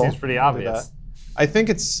but I will. Seems pretty do obvious. that. I think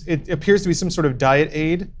it appears to be some sort of diet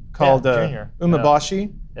aid called Junior.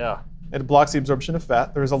 umabashi. Yeah. It blocks the absorption of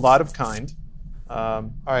fat. There's a lot of kind. All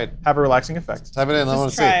right. Have a relaxing effect. Type it in. I want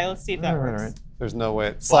Just to see. try. Let's see if that All right, works. all right. There's no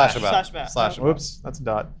way. /about. /about. /about. Whoops, that's a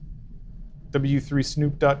dot.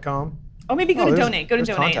 W3snoop.com. Oh, maybe go to there's- donate. Go to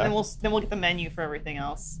there's donate, and contact. then we'll get the menu for everything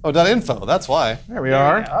else. Oh, .info. That's why. There we There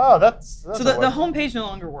are. we go. Oh, that's So the homepage no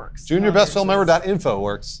longer works. JuniorBestFilmEver.info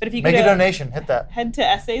works. But if you Make go a to donation. Hit that. head to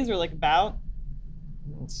essays or like about.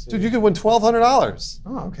 Let's see. Dude, you could win $1,200.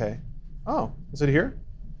 Oh, okay. Oh, is it here?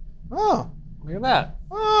 Oh. Look at that.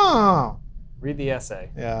 Oh. Read the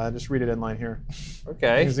essay. Yeah, just read it in line here.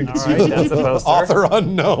 Okay. Using All right. That's a poster. Author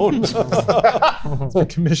unknown. It's a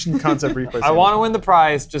commission concept replay. I want to win the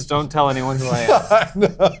prize. Just don't tell anyone who I am.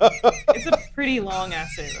 It's a pretty long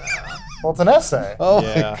essay though. Well, it's an essay. Oh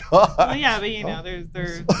Yeah. my god. Well, yeah, but you know,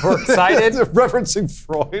 there's We're excited. Referencing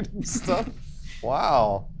Freud and stuff.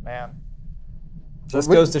 Wow. Man. Just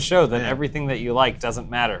goes to show that everything that you like doesn't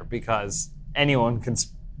matter because anyone can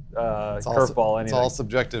curveball anything. It's all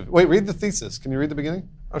subjective. Wait, read the thesis. Can you read the beginning?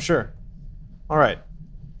 Oh, sure. All right.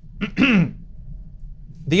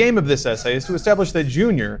 The aim of this essay is to establish that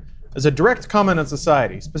Junior is a direct comment on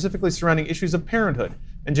society, specifically surrounding issues of parenthood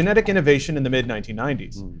and genetic innovation in the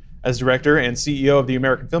mid-1990s. As director and CEO of the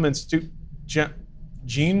American Film Institute,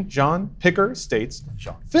 John Picker states,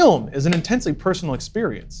 film is an intensely personal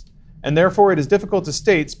experience, and therefore it is difficult to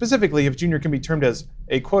state specifically if Junior can be termed as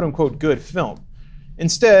a quote-unquote good film.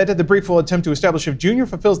 Instead, the brief will attempt to establish if Junior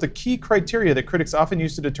fulfills the key criteria that critics often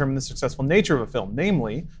use to determine the successful nature of a film,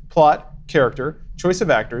 namely plot, character, choice of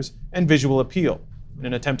actors, and visual appeal. In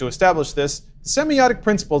an attempt to establish this, semiotic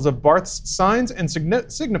principles of Barth's signs and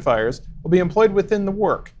signifiers will be employed within the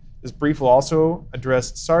work. This brief will also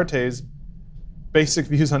address Sartre's basic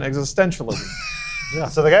views on existentialism.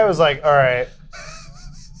 So the guy was like, all right,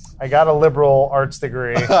 I got a liberal arts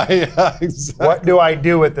degree. Yeah, exactly. What do I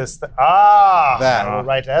do with this? I That. will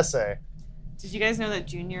write an essay. Did you guys know that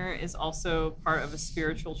Junior is also part of a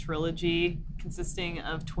spiritual trilogy consisting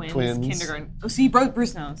of twins. Kindergarten? Oh, see,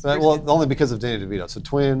 Bruce knows. Well, only because of Danny DeVito. So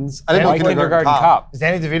twins. I didn't Like know Kindergarten Cop. Is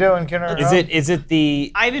Danny DeVito in Kindergarten? Is it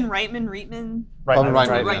the Ivan Reitman, Reitman. he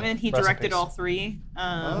Rest in directed peace. all three.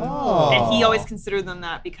 Oh. And he always considered them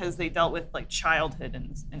that because they dealt with like childhood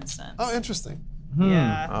in a sense. Oh, interesting.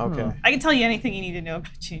 Yeah. Okay. I can tell you anything you need to know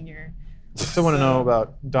about Junior. Still want to know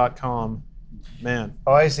about .com. Man.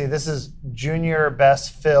 Oh, I see. This is Junior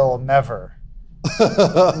Best Film Ever.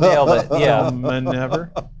 nailed it? Yeah.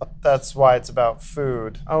 Never. That's why it's about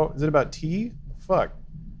food. Oh, is it about tea? Fuck.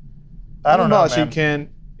 I don't know, Umabashi man.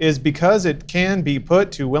 is because it can be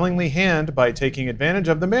put to willingly hand by taking advantage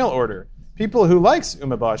of the mail order. People who likes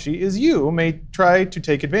umabashi is you may try to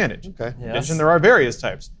take advantage. Okay. In addition, there are various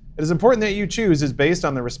types. It is important that you choose is based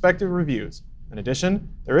on the respective reviews. In addition,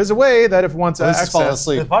 there is a way that if once This is falling access...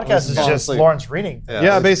 asleep. The podcast This is falling just asleep. Lawrence reading.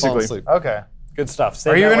 Yeah, this is falling basically. asleep. Okay. Good stuff.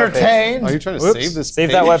 Save Are you that webpage. entertained? Are you trying to Whoops. save this? Save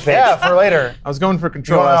page? that webpage. Yeah, for later. I was going for You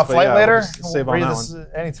control. want on a S, but flight yeah, later? we'll just save on Read that this one.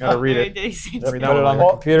 anytime. Gotta read it. Put Every it now and on then.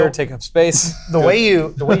 the computer, take up space. The way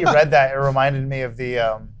you read that, it reminded me of the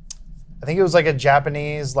I think it was like a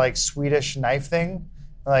Japanese like Swedish knife thing.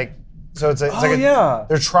 Like so it's like yeah.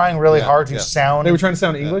 they're trying really Yeah, hard to yeah. sound They were trying to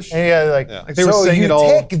sound English. yeah, like, Yeah. Like they were so saying you it all-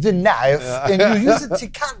 take the knife and you use it to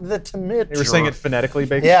cut the tomato. They were saying it phonetically,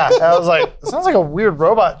 basically. Yeah, I was like, it sounds like a weird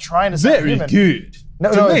robot trying to sound Very human. good. No,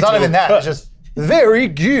 it's not Tomato even that. cut. It's just very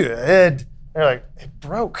good. They're like, it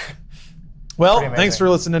broke. Well, Pretty thanks amazing. for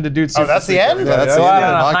listening to Dude Oh, that's the end? Yeah, that's Go the end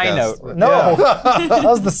out of on the a high podcast. note. No, that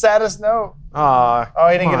was the saddest note. Oh,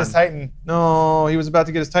 he didn't get his Titan. No, he was about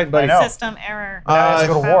to get his Titan, buddy. I know. System error. Now he has to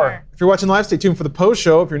go to war. If you're watching live, stay tuned for the post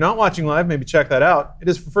show. If you're not watching live, maybe check that out. It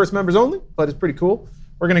is for first members only, but it's pretty cool.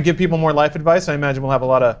 We're gonna give people more life advice. I imagine we'll have a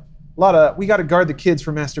lot of. We got to guard the kids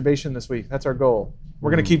from masturbation this week. That's our goal.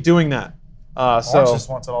 We're gonna keep doing that. Lawrence So just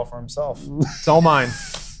wants it all for himself. it's all mine.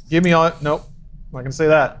 Give me all. Nope, I'm not gonna say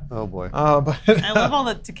that. Oh boy. But I love all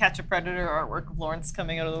the To Catch a Predator artwork of Lawrence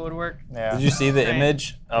coming out of the woodwork. Yeah. Did you see the Right.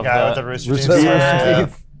 image of guy with the the rooster Rooster teeth? teeth. Yeah.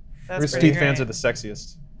 That's Rooster pretty Teeth fans great. are the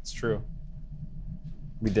sexiest. It's true.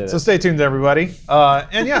 We did So it. stay tuned, everybody.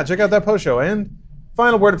 And yeah, check out that post show. And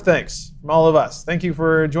final word of thanks from all of us. Thank you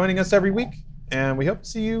for joining us every week, and we hope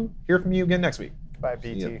to hear from you again next week. Bye,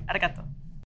 BT. Arigato.